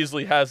I think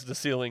Beasley has the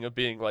ceiling of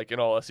being like an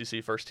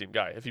all-SEC first-team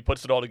guy. If he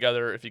puts it all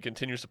together, if he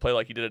continues to play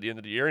like he did at the end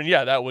of the year, and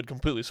that would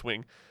completely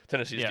swing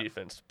Tennessee's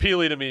defense.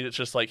 Peely, to me, it's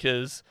just like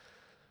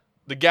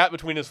the gap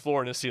between his floor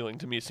and his ceiling,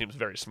 to me, seems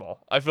very small.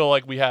 I feel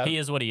like we have he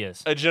is what he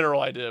is. A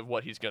general idea of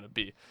what he's going to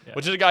be,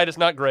 which is a guy that's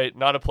not great,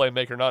 not a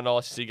playmaker, not an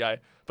all-SEC guy,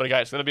 but a guy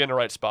that's going to be in the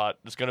right spot,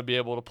 that's going to be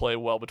able to play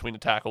well between the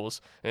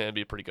tackles and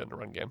be pretty good in the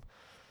run game.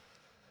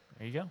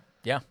 There you go.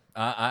 Yeah,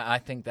 I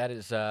think that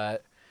is. I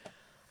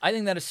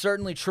think that is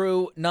certainly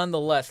true.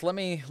 Nonetheless, let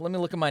me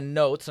look at my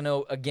notes. I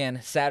know,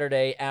 again,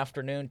 Saturday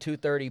afternoon,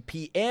 2:30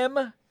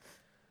 p.m.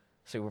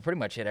 So we pretty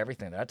much hit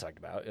everything that I talked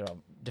about.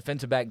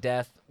 Defensive back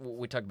depth.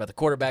 We talked about the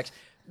quarterbacks.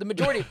 The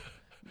majority.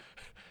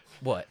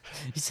 What?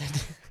 You said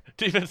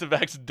defensive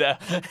backs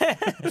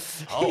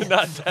depth.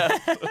 Not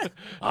depth.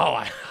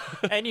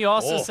 And you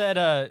also said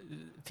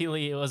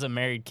Peely was a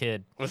married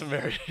kid. Wasn't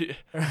married.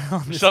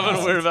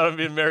 Something weird about him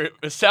being married.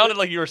 It sounded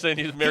like you were saying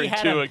he was married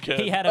to a kid.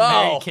 He had a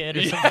married kid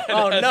or something.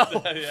 Oh, no.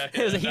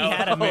 He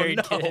had a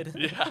married kid.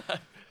 Yeah.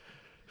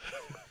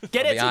 I'll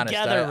Get it be honest,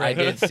 together, I Rick.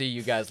 did see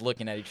you guys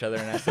looking at each other,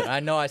 and I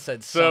know I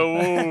said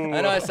something.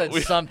 I know I said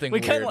something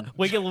weird.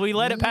 We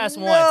let it pass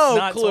once, No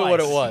not clue twice. what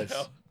it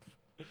was.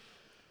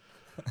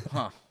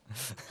 Huh.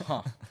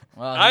 Well,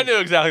 I knew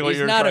exactly what he's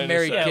you were not trying a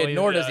married to say. kid,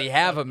 nor does he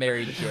have a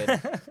married kid.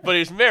 But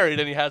he's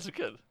married and he has a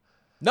kid.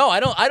 No, I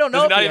don't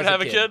know. Does he if not he even has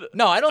have a kid?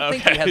 No, I don't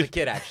think he Okay. has a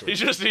kid. Actually, He's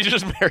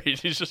just married.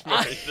 He's just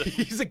married.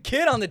 he's a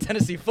kid on the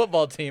Tennessee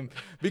football team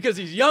because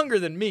he's younger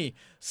than me,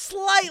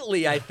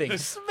 slightly. I think,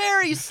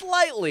 very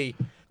slightly.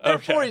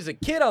 Therefore, Okay. he's a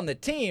kid on the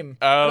team.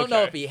 I don't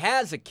know Okay. if he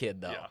has a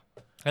kid though. Yeah.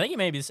 I think he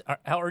maybe.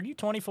 How are you?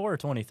 24 or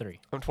 23?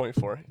 I'm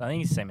 24. I think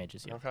he's the same age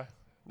as you. Okay.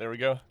 There we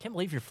go. Can't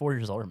believe you're 4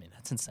 years older than me.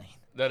 That's insane.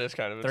 That is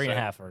kind of Three and a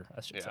insane. half, or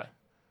I should say.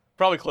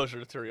 Probably closer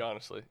to 3,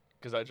 honestly,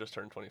 because I just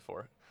turned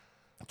 24.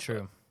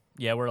 True.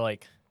 Yeah, we're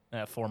like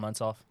 4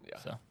 months off. Yeah.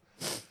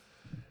 So.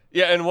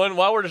 Yeah, and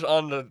while we're just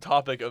on the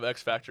topic of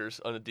X factors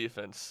on the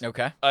defense,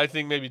 Okay. I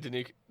think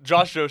maybe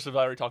Josh Joseph, I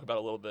already talked about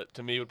a little bit.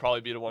 To me, would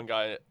probably be the one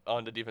guy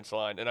on the defensive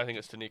line, and I think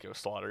it's Danico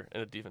Slaughter in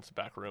the defensive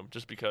back room,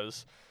 just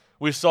because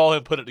we saw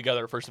him put it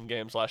together for some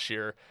games last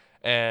year,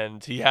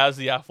 and he has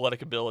the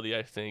athletic ability,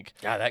 I think.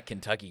 God, that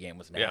Kentucky game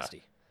was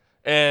nasty.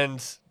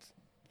 And,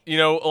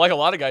 like a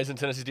lot of guys in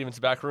Tennessee's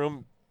defensive back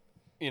room,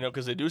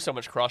 because they do so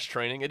much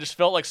cross-training, it just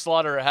felt like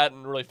Slaughter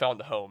hadn't really found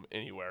a home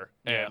anywhere.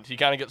 Yeah. And he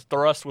kind of gets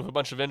thrust with a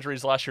bunch of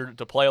injuries last year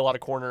to play a lot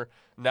of corner.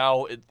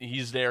 Now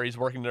he's there. He's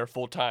working there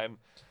full-time.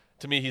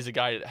 To me, he's a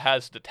guy that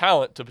has the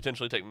talent to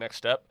potentially take the next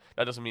step.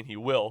 That doesn't mean he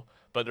will,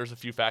 but there's a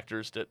few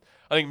factors that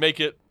I think make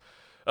it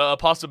a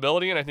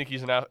possibility, and I think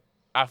he's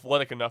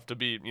athletic enough to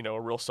be,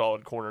 a real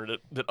solid corner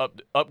that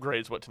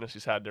upgrades what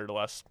Tennessee's had there the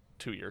last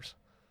 2 years.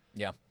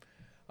 Yeah.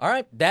 All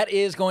right, that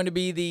is going to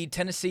be the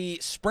Tennessee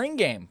spring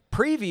game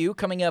preview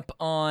coming up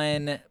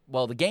on,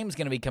 the game's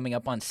going to be coming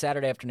up on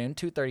Saturday afternoon,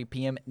 2:30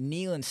 p.m.,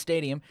 Neyland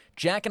Stadium.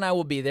 Jack and I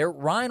will be there.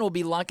 Ryan will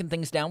be locking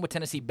things down with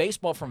Tennessee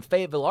baseball from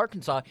Fayetteville,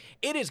 Arkansas.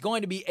 It is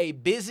going to be a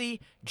busy,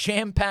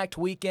 jam-packed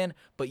weekend,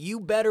 but you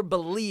better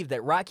believe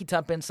that Rocky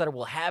Top Insider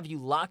will have you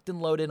locked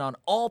and loaded on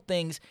all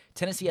things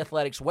Tennessee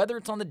athletics, whether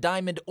it's on the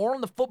diamond or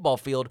on the football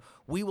field.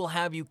 We will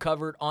have you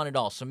covered on it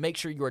all. So make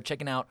sure you are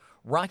checking out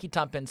Rocky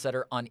Top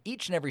Insider on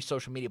each and every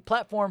social media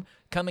platform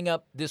coming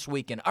up this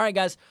weekend. All right,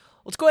 guys,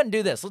 let's go ahead and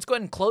do this. Let's go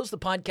ahead and close the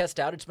podcast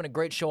out. It's been a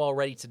great show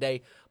already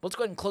today. But let's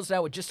go ahead and close it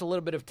out with just a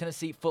little bit of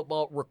Tennessee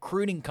football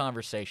recruiting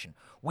conversation.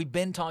 We've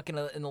been talking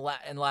in the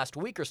last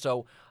week or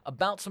so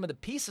about some of the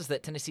pieces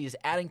that Tennessee is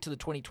adding to the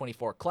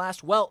 2024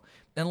 class. Well,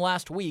 in the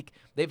last week,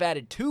 they've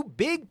added 2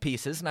 big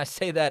pieces, and I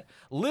say that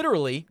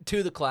literally,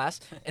 to the class,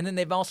 and then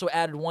they've also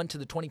added one to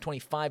the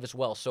 2025 as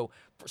well. So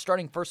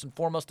starting first and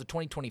foremost, the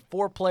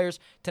 2024 players,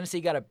 Tennessee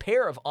got a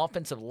pair of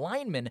offensive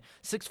linemen,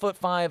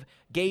 6'5"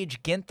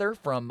 Gage Ginther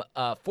from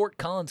Fort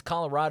Collins,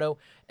 Colorado,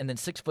 and then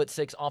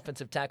 6'6"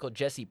 offensive tackle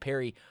Jesse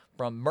Perry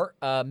from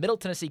Middle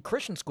Tennessee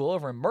Christian School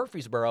over in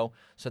Murfreesboro.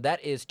 So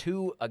that is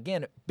 2,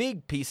 again,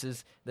 big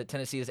pieces that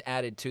Tennessee has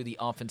added to the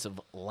offensive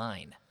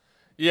line.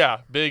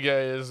 Yeah, big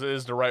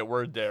is the right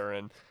word there.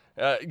 And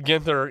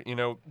Ginther,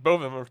 both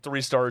of them are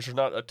 3 stars. There's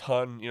not a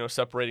ton,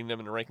 separating them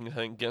in the rankings. I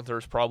think Ginther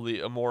is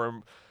probably a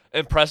more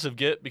impressive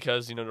get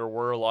because, there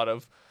were a lot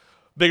of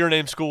bigger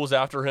name schools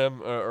after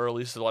him, or at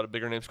least a lot of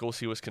bigger name schools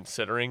he was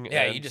considering.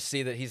 Yeah, you just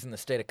see that he's in the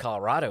state of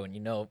Colorado,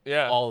 and all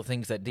the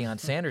things that Deion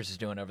Sanders is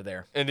doing over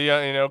there. And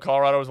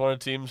Colorado was one of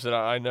the teams that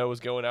I know was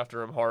going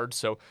after him hard.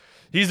 So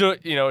he's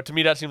to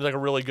me that seems like a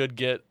really good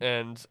get,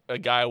 and a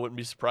guy I wouldn't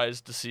be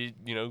surprised to see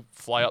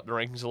fly up the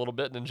rankings a little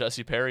bit. And then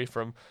Jesse Perry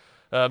from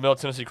Middle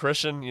Tennessee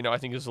Christian, I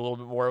think is a little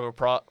bit more of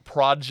a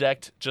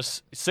project,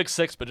 just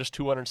 6'6", but just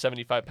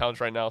 275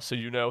 pounds right now. So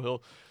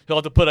he'll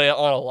have to put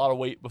on a lot of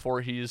weight before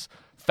he's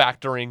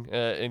factoring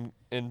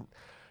in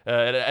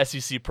an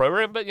SEC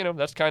program. But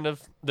that's kind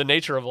of the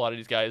nature of a lot of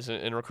these guys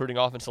in recruiting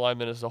offensive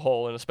linemen as a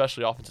whole, and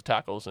especially offensive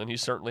tackles. And he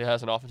certainly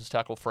has an offensive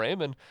tackle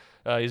frame, and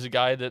he's a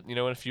guy that in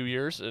a few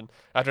years, and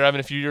after having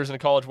a few years in a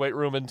college weight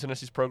room in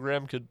Tennessee's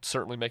program, could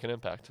certainly make an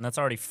impact. And that's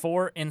already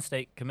 4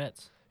 in-state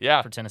commits.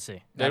 Yeah, for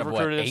Tennessee. They've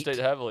recruited in-state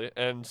heavily,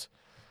 and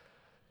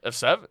of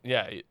 7,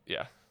 yeah.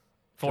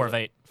 4 of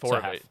 8. 4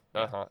 of 8.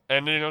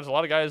 And there's a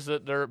lot of guys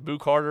that they're Boo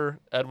Carter,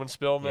 Edwin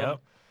Spillman. Yep.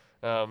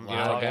 A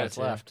lot of guys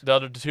left. The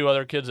other 2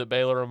 other kids at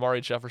Baylor, Amari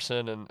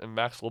Jefferson and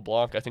Max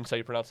LeBlanc, I think is how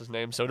you pronounce his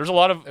name. So there's a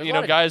lot of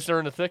guys they're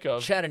in the thick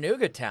of.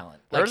 Chattanooga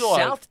talent, There's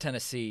like South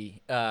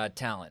Tennessee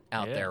talent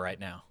out there right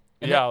now.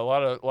 And a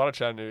lot of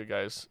Chattanooga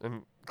guys,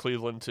 and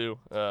Cleveland too.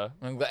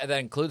 That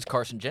includes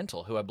Carson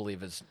Gentle, who I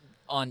believe is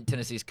on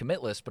Tennessee's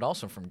commit list, but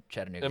also from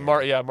Chattanooga. And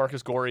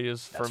Marcus Gorey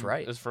is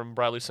from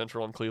Bradley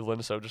Central in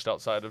Cleveland, so just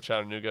outside of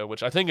Chattanooga,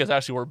 which I think is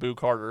actually where Boo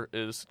Carter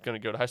is going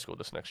to go to high school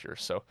this next year.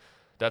 So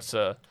that's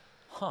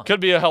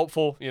could be a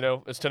helpful,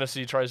 as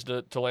Tennessee tries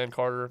to land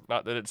Carter.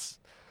 Not that it's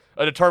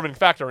a determining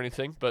factor or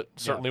anything, but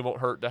certainly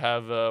won't hurt to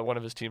have one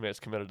of his teammates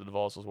committed to the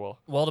Vols as well.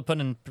 Well, to put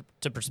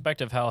into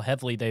perspective how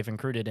heavily they've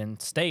recruited in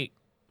state,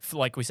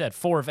 like we said,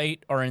 4 of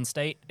 8 are in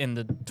state. In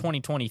the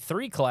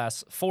 2023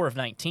 class, 4 of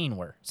 19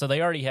 were. So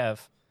they already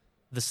have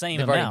the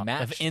same amount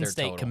of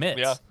in-state commits.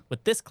 Yeah.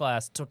 With this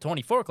class,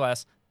 24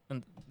 class,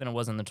 than it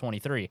was in the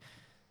 23,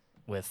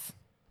 with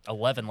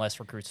 11 less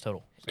recruits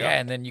total. Yeah,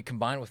 and then you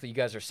combine with what you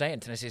guys are saying,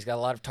 Tennessee's got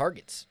a lot of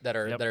targets that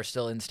are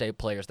still in-state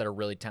players that are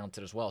really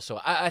talented as well. So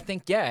I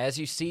think, as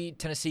you see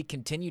Tennessee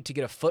continue to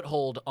get a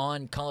foothold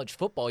on college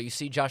football, you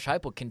see Josh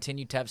Heupel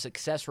continue to have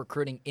success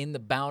recruiting in the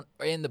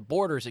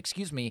borders,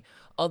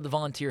 of the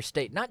Volunteer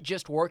State, not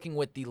just working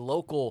with the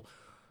local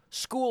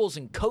schools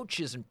and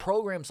coaches and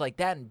programs like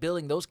that and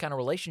building those kind of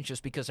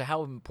relationships because of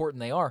how important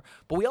they are.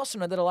 But we also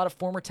know that a lot of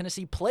former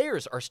Tennessee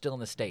players are still in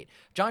the state.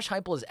 Josh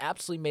Heupel has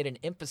absolutely made an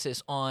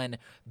emphasis on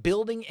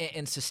building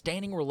and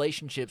sustaining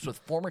relationships with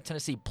former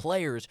Tennessee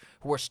players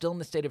who are still in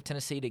the state of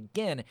Tennessee to,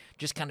 again,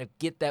 just kind of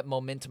get that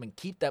momentum and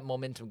keep that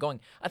momentum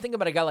going. I think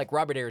about a guy like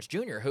Robert Ayers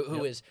Jr.,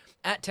 who is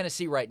at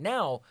Tennessee right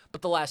now,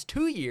 but the last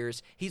 2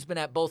 years he's been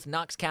at both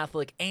Knox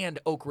Catholic and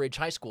Oak Ridge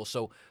High School.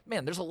 So,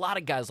 man, there's a lot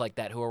of guys like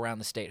that who are around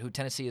the state who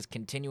Tennessee is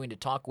continuing to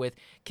talk with,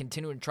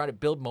 continuing to try to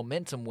build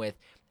momentum with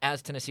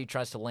as Tennessee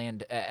tries to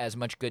land as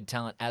much good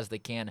talent as they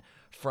can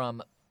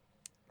from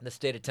the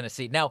state of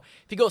Tennessee. Now,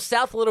 if you go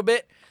south a little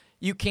bit,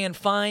 you can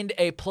find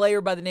a player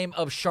by the name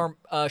of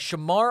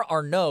Shamar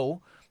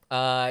Arnaud.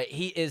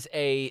 He is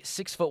a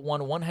 6'1",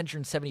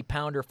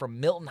 170-pounder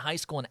from Milton High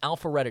School in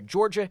Alpharetta,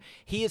 Georgia.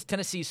 He is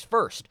Tennessee's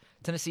first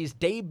Tennessee's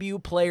debut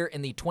player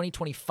in the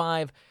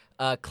 2025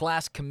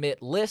 class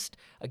commit list.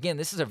 Again,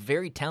 this is a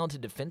very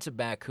talented defensive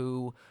back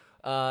who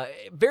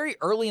very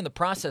early in the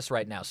process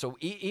right now. So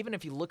even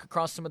if you look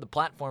across some of the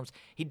platforms,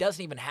 he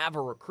doesn't even have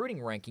a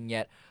recruiting ranking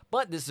yet.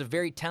 But this is a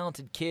very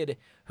talented kid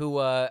who,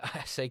 I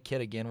say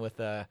kid again with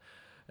a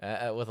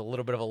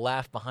little bit of a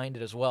laugh behind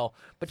it as well.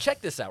 But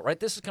check this out, right?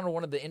 This is kind of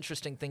one of the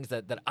interesting things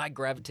that I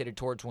gravitated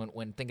towards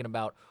when thinking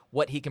about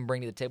what he can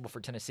bring to the table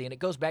for Tennessee. And it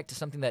goes back to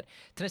something that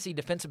Tennessee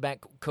defensive back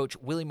coach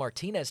Willie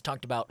Martinez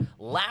talked about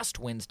last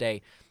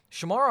Wednesday.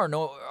 Shamar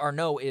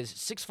Arnaud is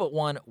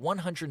 6'1",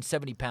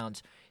 170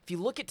 pounds. If you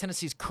look at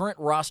Tennessee's current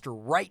roster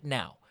right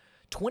now,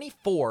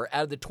 24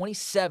 out of the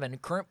 27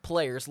 current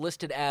players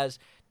listed as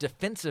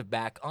defensive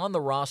back on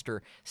the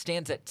roster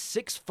stands at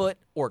 6 foot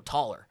or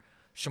taller.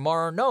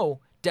 Shamar Arnaud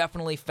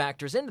definitely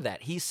factors into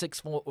that. He's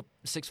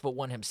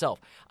 6'1"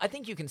 himself. I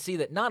think you can see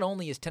that not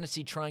only has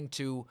Tennessee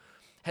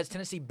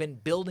been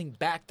building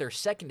back their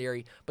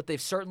secondary, but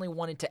they've certainly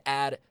wanted to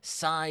add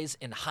size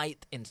and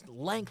height and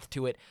length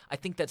to it. I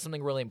think that's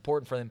something really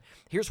important for them.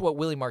 Here's what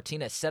Willie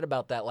Martinez said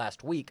about that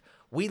last week.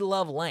 We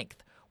love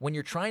length. When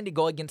you're trying to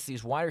go against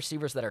these wide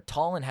receivers that are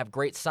tall and have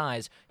great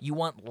size, you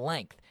want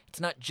length.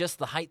 It's not just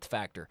the height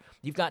factor.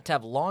 You've got to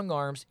have long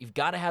arms. You've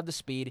got to have the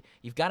speed.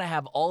 You've got to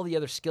have all the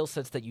other skill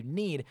sets that you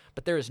need.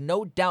 But there is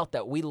no doubt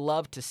that we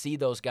love to see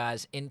those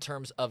guys in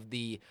terms of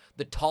the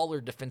taller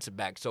defensive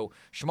back. So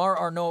Shamar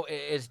Arnaud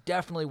is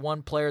definitely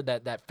one player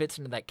that fits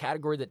into that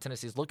category that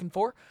Tennessee is looking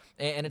for.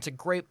 And it's a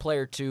great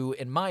player to,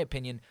 in my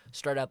opinion,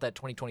 start out that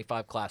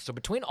 2025 class. So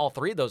between all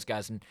three of those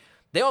guys, and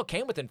they all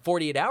came within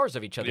 48 hours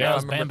of each other, Yeah,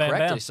 if I remember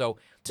correctly. Bam. So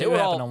they Two were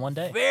happened all on one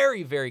day.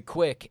 very, very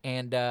quick,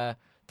 and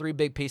three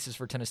big pieces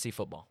for Tennessee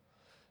football.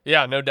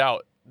 Yeah, no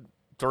doubt.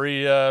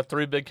 Three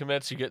big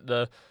commits. You get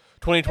the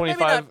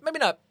 2025. Maybe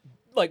not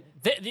like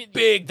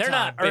They're time,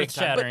 not big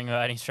earth-shattering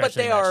by any stretch but of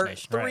the they are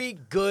imagination. three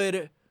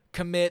good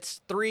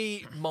commits,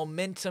 three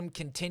momentum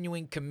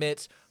continuing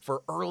commits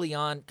for early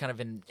on, kind of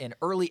in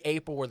early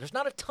April, where there's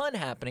not a ton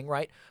happening,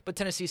 right? But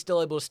Tennessee's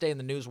still able to stay in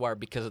the newswire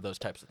because of those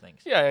types of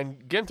things. Yeah,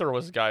 and Ginther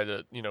was a guy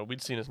that,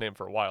 we'd seen his name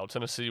for a while.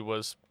 Tennessee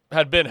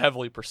had been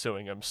heavily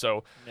pursuing him.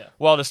 So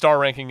while the star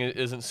ranking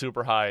isn't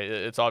super high,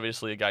 it's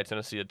obviously a guy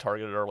Tennessee had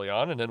targeted early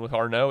on. And then with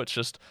Arnaud, it's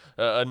just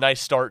a nice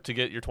start to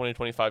get your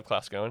 2025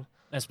 class going.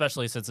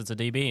 Especially since it's a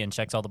DB and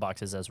checks all the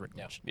boxes as Rick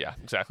mentioned. Yeah,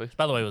 exactly.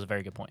 By the way, it was a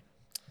very good point.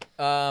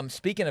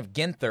 Speaking of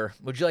Ginther,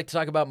 would you like to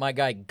talk about my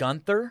guy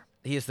Gunther?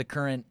 He is the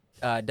current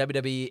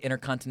WWE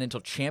Intercontinental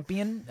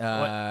Champion.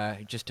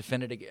 He just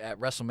defended at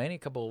WrestleMania a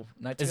couple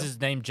nights Is ago.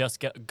 his name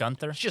just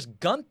Gunther? It's just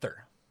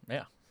Gunther.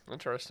 Yeah.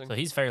 Interesting. So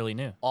he's fairly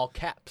new. All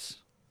caps.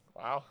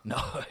 Wow. No,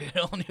 it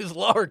only is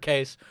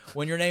lowercase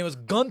when your name is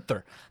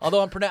Gunther.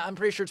 Although I'm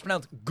pretty sure it's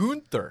pronounced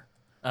Gunther.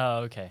 Oh,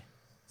 okay.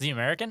 Is he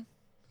American?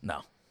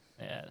 No,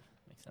 Yeah,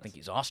 makes sense. I think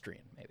he's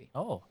Austrian, maybe.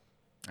 Oh,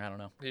 I don't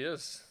know. He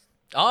is.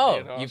 Oh,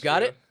 In you've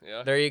got it? Austria,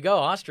 yeah. There you go,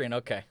 Austrian.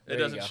 Okay. There It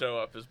you doesn't go. show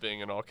up as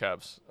being in all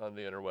caps on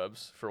the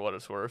interwebs, for what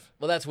it's worth.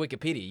 Well, that's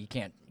Wikipedia. You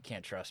can't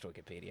trust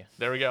Wikipedia.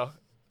 There we go.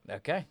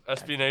 Okay.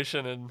 SB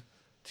Nation and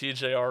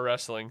TJR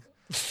Wrestling.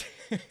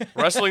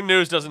 Wrestling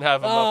News doesn't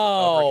have him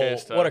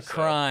uppercase. What a so.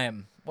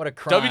 crime. What a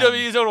crime.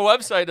 WWE's own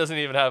website doesn't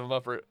even have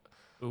him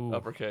ooh.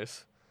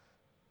 uppercase.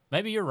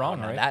 Maybe you're wrong,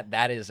 No, right?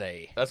 that is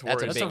a That's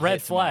worrisome. That's big a red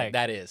hit to my-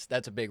 flag.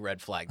 That's a big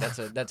red flag.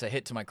 That's a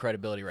hit to my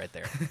credibility right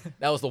there.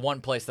 That was the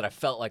one place that I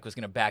felt like was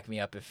going to back me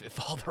up if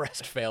all the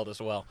rest failed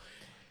as well.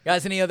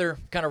 Guys, any other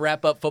kind of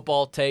wrap up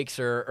football takes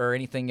or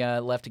anything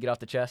left to get off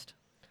the chest?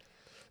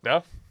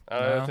 No?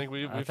 No, I think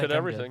we've I think hit I'm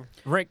everything.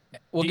 good. Rick,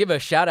 We'll give a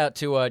shout out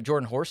to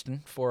Jordan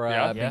Horston for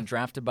Yeah. being Yeah.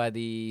 drafted by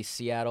the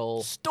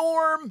Seattle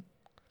Storm.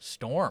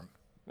 Storm.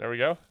 There we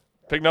go.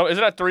 Pick no.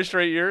 Isn't that 3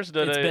 straight years?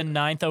 It's been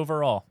 9th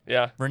overall.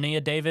 Yeah.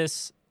 Renia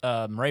Davis,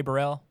 Ray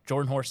Burrell,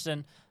 Jordan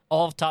Horston,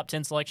 all of top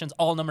 10 selections,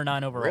 all number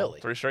 9 overall. Really?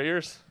 3 straight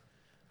years.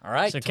 All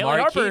right, So Kelly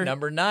Tamari Harper Key,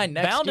 number 9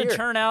 next Bound year. to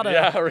turn out a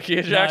Yeah, Rickea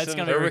No, Jackson. it's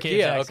gonna be Or Rickea Rickea.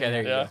 Jackson. Okay,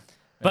 there you Yeah. go.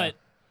 But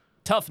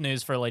tough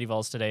news for Lady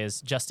Vols today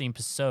is Justine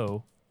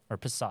Passat,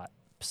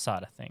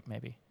 I think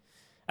maybe.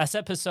 I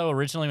said Passat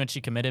originally when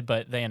she committed,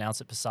 but they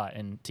announced it Passat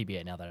in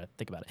TBA now that I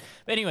think about it.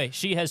 But anyway,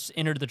 she has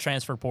entered the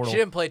transfer portal. She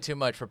didn't play too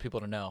much for people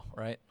to know,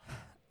 right?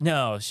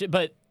 No,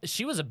 but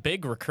she was a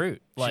big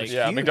recruit. Like, was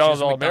Yeah, huge. McDonald's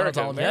She was All-American.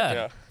 McDonald's All-American.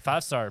 yeah, Yeah.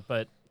 5-star.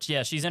 But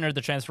yeah, she's entered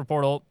the transfer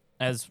portal,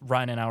 as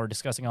Ryan and I were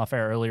discussing off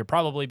air earlier,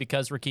 probably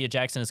because Rickea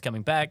Jackson is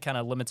coming back, kind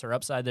of limits her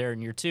upside there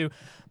in year 2.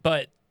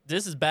 But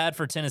this is bad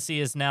for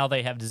Tennessee, as now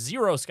they have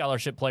 0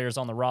 scholarship players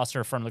on the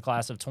roster from the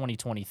class of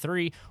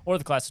 2023 or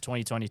the class of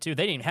 2022.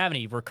 They didn't have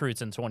any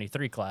recruits in the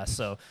 23 class,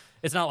 so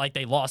it's not like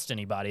they lost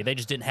anybody. They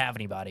just didn't have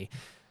anybody.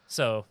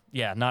 So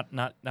yeah, not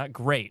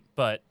great.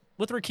 But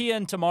with Rickea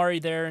and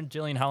Tamari there and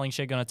Jillian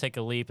Hollingshead going to take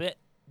a leap,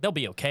 they'll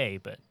be okay.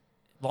 But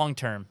long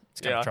term, it's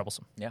kind Yeah. of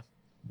troublesome. Yeah.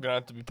 Gonna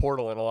have to be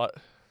portaling a lot.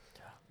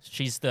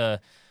 She's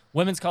the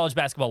women's college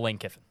basketball Lane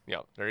Kiffin.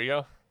 Yeah, there you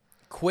go.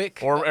 Quick.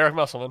 Or Eric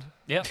Musselman.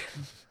 Yep.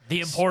 The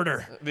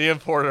importer. The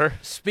importer.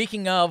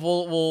 Speaking of,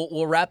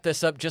 we'll wrap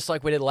this up just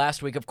like we did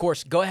last week. Of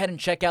course, go ahead and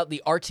check out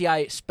the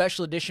RTI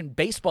Special Edition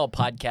Baseball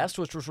Podcast,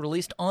 which was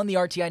released on the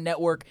RTI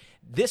Network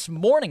this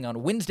morning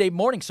on Wednesday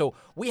morning. So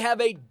we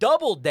have a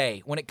double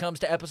day when it comes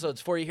to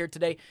episodes for you here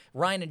today.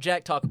 Ryan and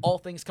Jack talk all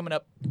things coming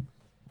up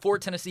for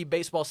Tennessee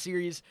baseball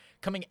series,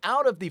 coming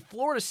out of the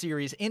Florida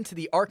series into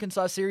the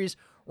Arkansas series.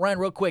 Ryan,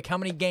 real quick, how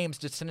many games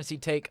does Tennessee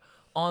take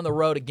on the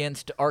road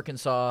against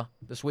Arkansas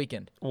this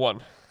weekend?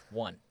 One.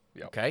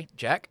 Yep. Okay,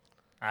 Jack?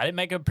 I didn't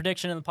make a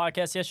prediction in the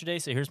podcast yesterday,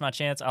 so here's my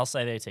chance. I'll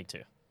say they take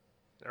 2.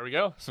 There we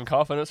go. Some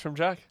confidence from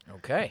Jack.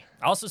 Okay.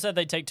 I also said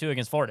they take 2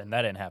 against Florida, and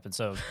that didn't happen,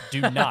 so do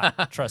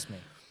not trust me.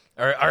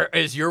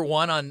 Is your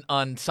one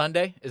on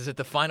Sunday? Is it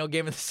the final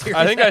game of the series?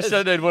 I think I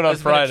said they'd win on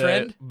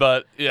Friday,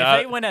 but yeah.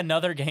 If they win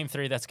another game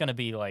 3, that's going to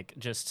be like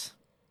just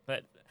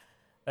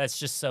that's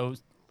just so,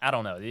 I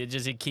don't know.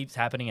 It keeps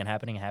happening and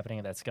happening and happening,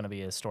 and that's going to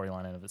be a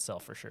storyline in of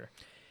itself for sure.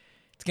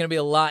 It's going to be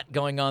a lot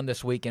going on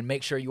this weekend.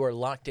 Make sure you are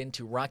locked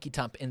into Rocky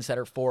Top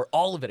Insider for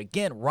all of it.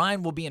 Again,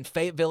 Ryan will be in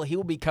Fayetteville. He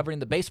will be covering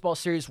the baseball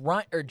series.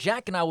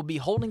 Jack and I will be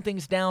holding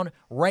things down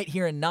right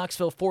here in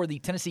Knoxville for the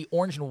Tennessee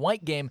Orange and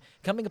White game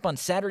coming up on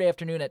Saturday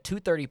afternoon at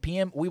 2:30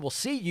 p.m. We will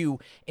see you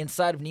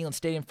inside of Neyland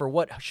Stadium for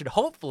what should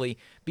hopefully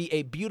be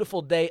a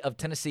beautiful day of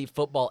Tennessee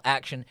football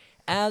action.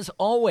 As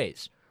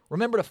always,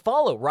 remember to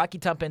follow Rocky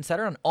Top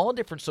Insider on all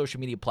different social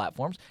media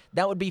platforms.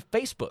 That would be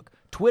Facebook,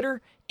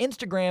 Twitter,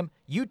 Instagram,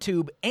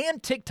 YouTube,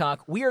 and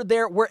TikTok. We are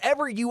there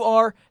wherever you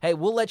are. Hey,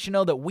 we'll let you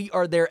know that we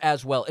are there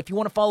as well. If you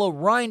want to follow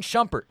Ryan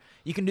Shumpert,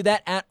 you can do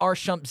that at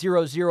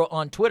rshump00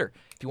 on Twitter.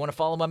 If you want to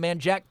follow my man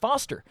Jack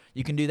Foster,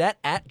 you can do that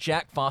at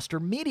Jack Foster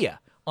Media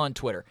on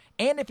Twitter.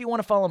 And if you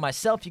want to follow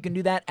myself, you can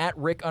do that at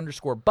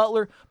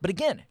Rick_Butler. But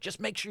again, just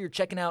make sure you're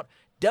checking out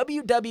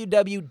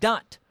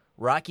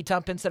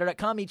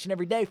www.RockyTopInsider.com each and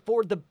every day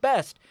for the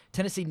best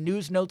Tennessee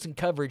news, notes, and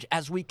coverage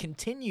as we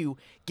continue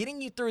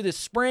getting you through this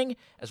spring,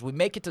 as we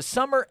make it to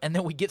summer, and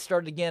then we get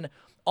started again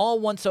all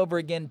once over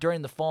again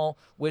during the fall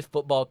with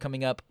football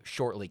coming up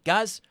shortly.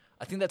 Guys,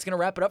 I think that's going to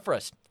wrap it up for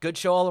us. Good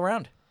show all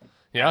around.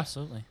 Yeah.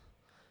 Absolutely.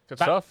 Good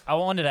stuff. I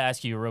wanted to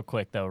ask you real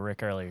quick, though,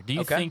 Rick, earlier. Do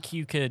you think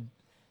you could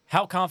 –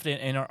 how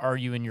confident are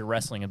you in your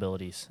wrestling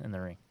abilities in the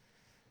ring?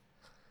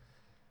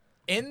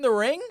 In the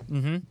ring?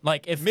 Mm-hmm.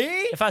 Like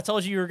if I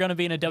told you were going to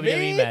be in a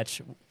WWE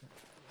match,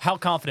 how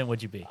confident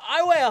would you be?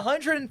 I weigh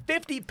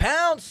 150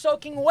 pounds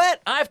soaking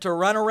wet. I have to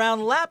run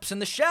around laps in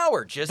the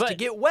shower just to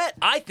get wet.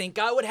 I think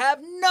I would have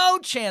no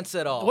chance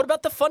at all. What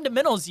about the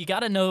fundamentals? You got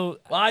to know.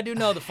 Well, I do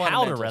know the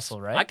fundamentals. How to wrestle,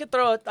 right? I could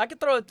throw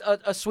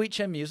a sweet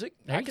chin music.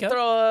 There you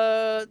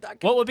go.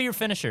 What would be your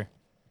finisher?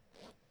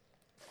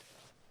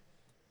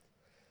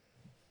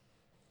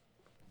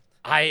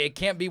 It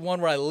can't be one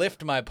where I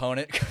lift my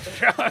opponent.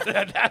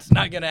 That's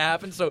not going to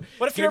happen. So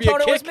what if your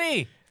opponent was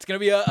me? It's going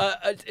to be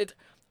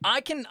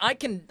I can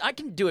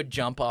do a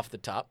jump off the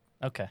top.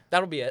 Okay.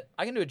 That'll be it.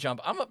 I can do a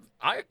jump.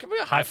 I could be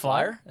a high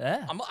flyer.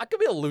 Yeah. I could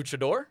be a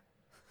luchador.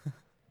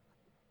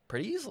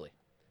 Pretty easily.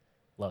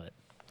 Love it.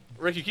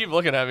 Rick, you keep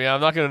looking at me.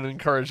 I'm not going to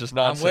encourage this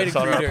nonsense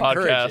on our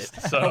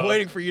podcast. So. I'm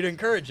waiting for you to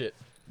encourage it.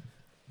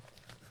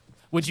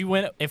 Would you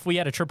win if we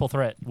had a triple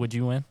threat? Would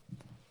you win?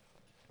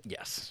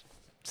 Yes.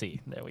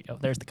 See, there we go.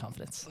 There's the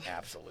confidence.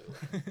 Absolutely.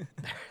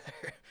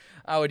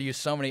 I would use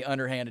so many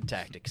underhanded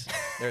tactics.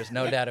 There's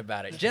no doubt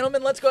about it.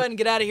 Gentlemen, let's go ahead and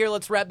get out of here.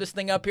 Let's wrap this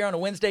thing up here on a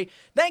Wednesday.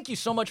 Thank you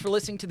so much for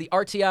listening to the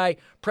RTI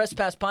Press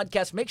Pass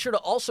podcast. Make sure to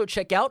also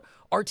check out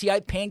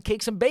RTI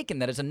Pancakes and Bacon.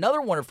 That is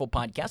another wonderful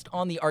podcast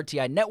on the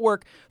RTI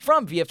network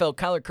from VFL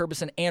Kyler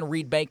Curbison and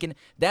Reed Bacon.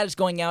 That is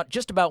going out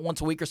just about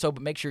once a week or so,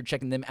 but make sure you're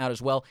checking them out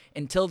as well.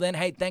 Until then,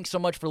 hey, thanks so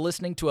much for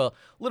listening to a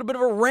little bit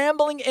of a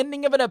rambling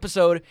ending of an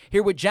episode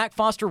here with Jack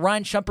Foster,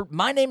 Ryan Shumpert.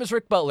 My name is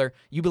Rick Butler.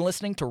 You've been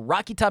listening to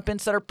Rocky Top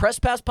Insider Press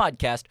Pass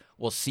podcast.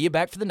 We'll see you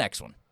back for the next one.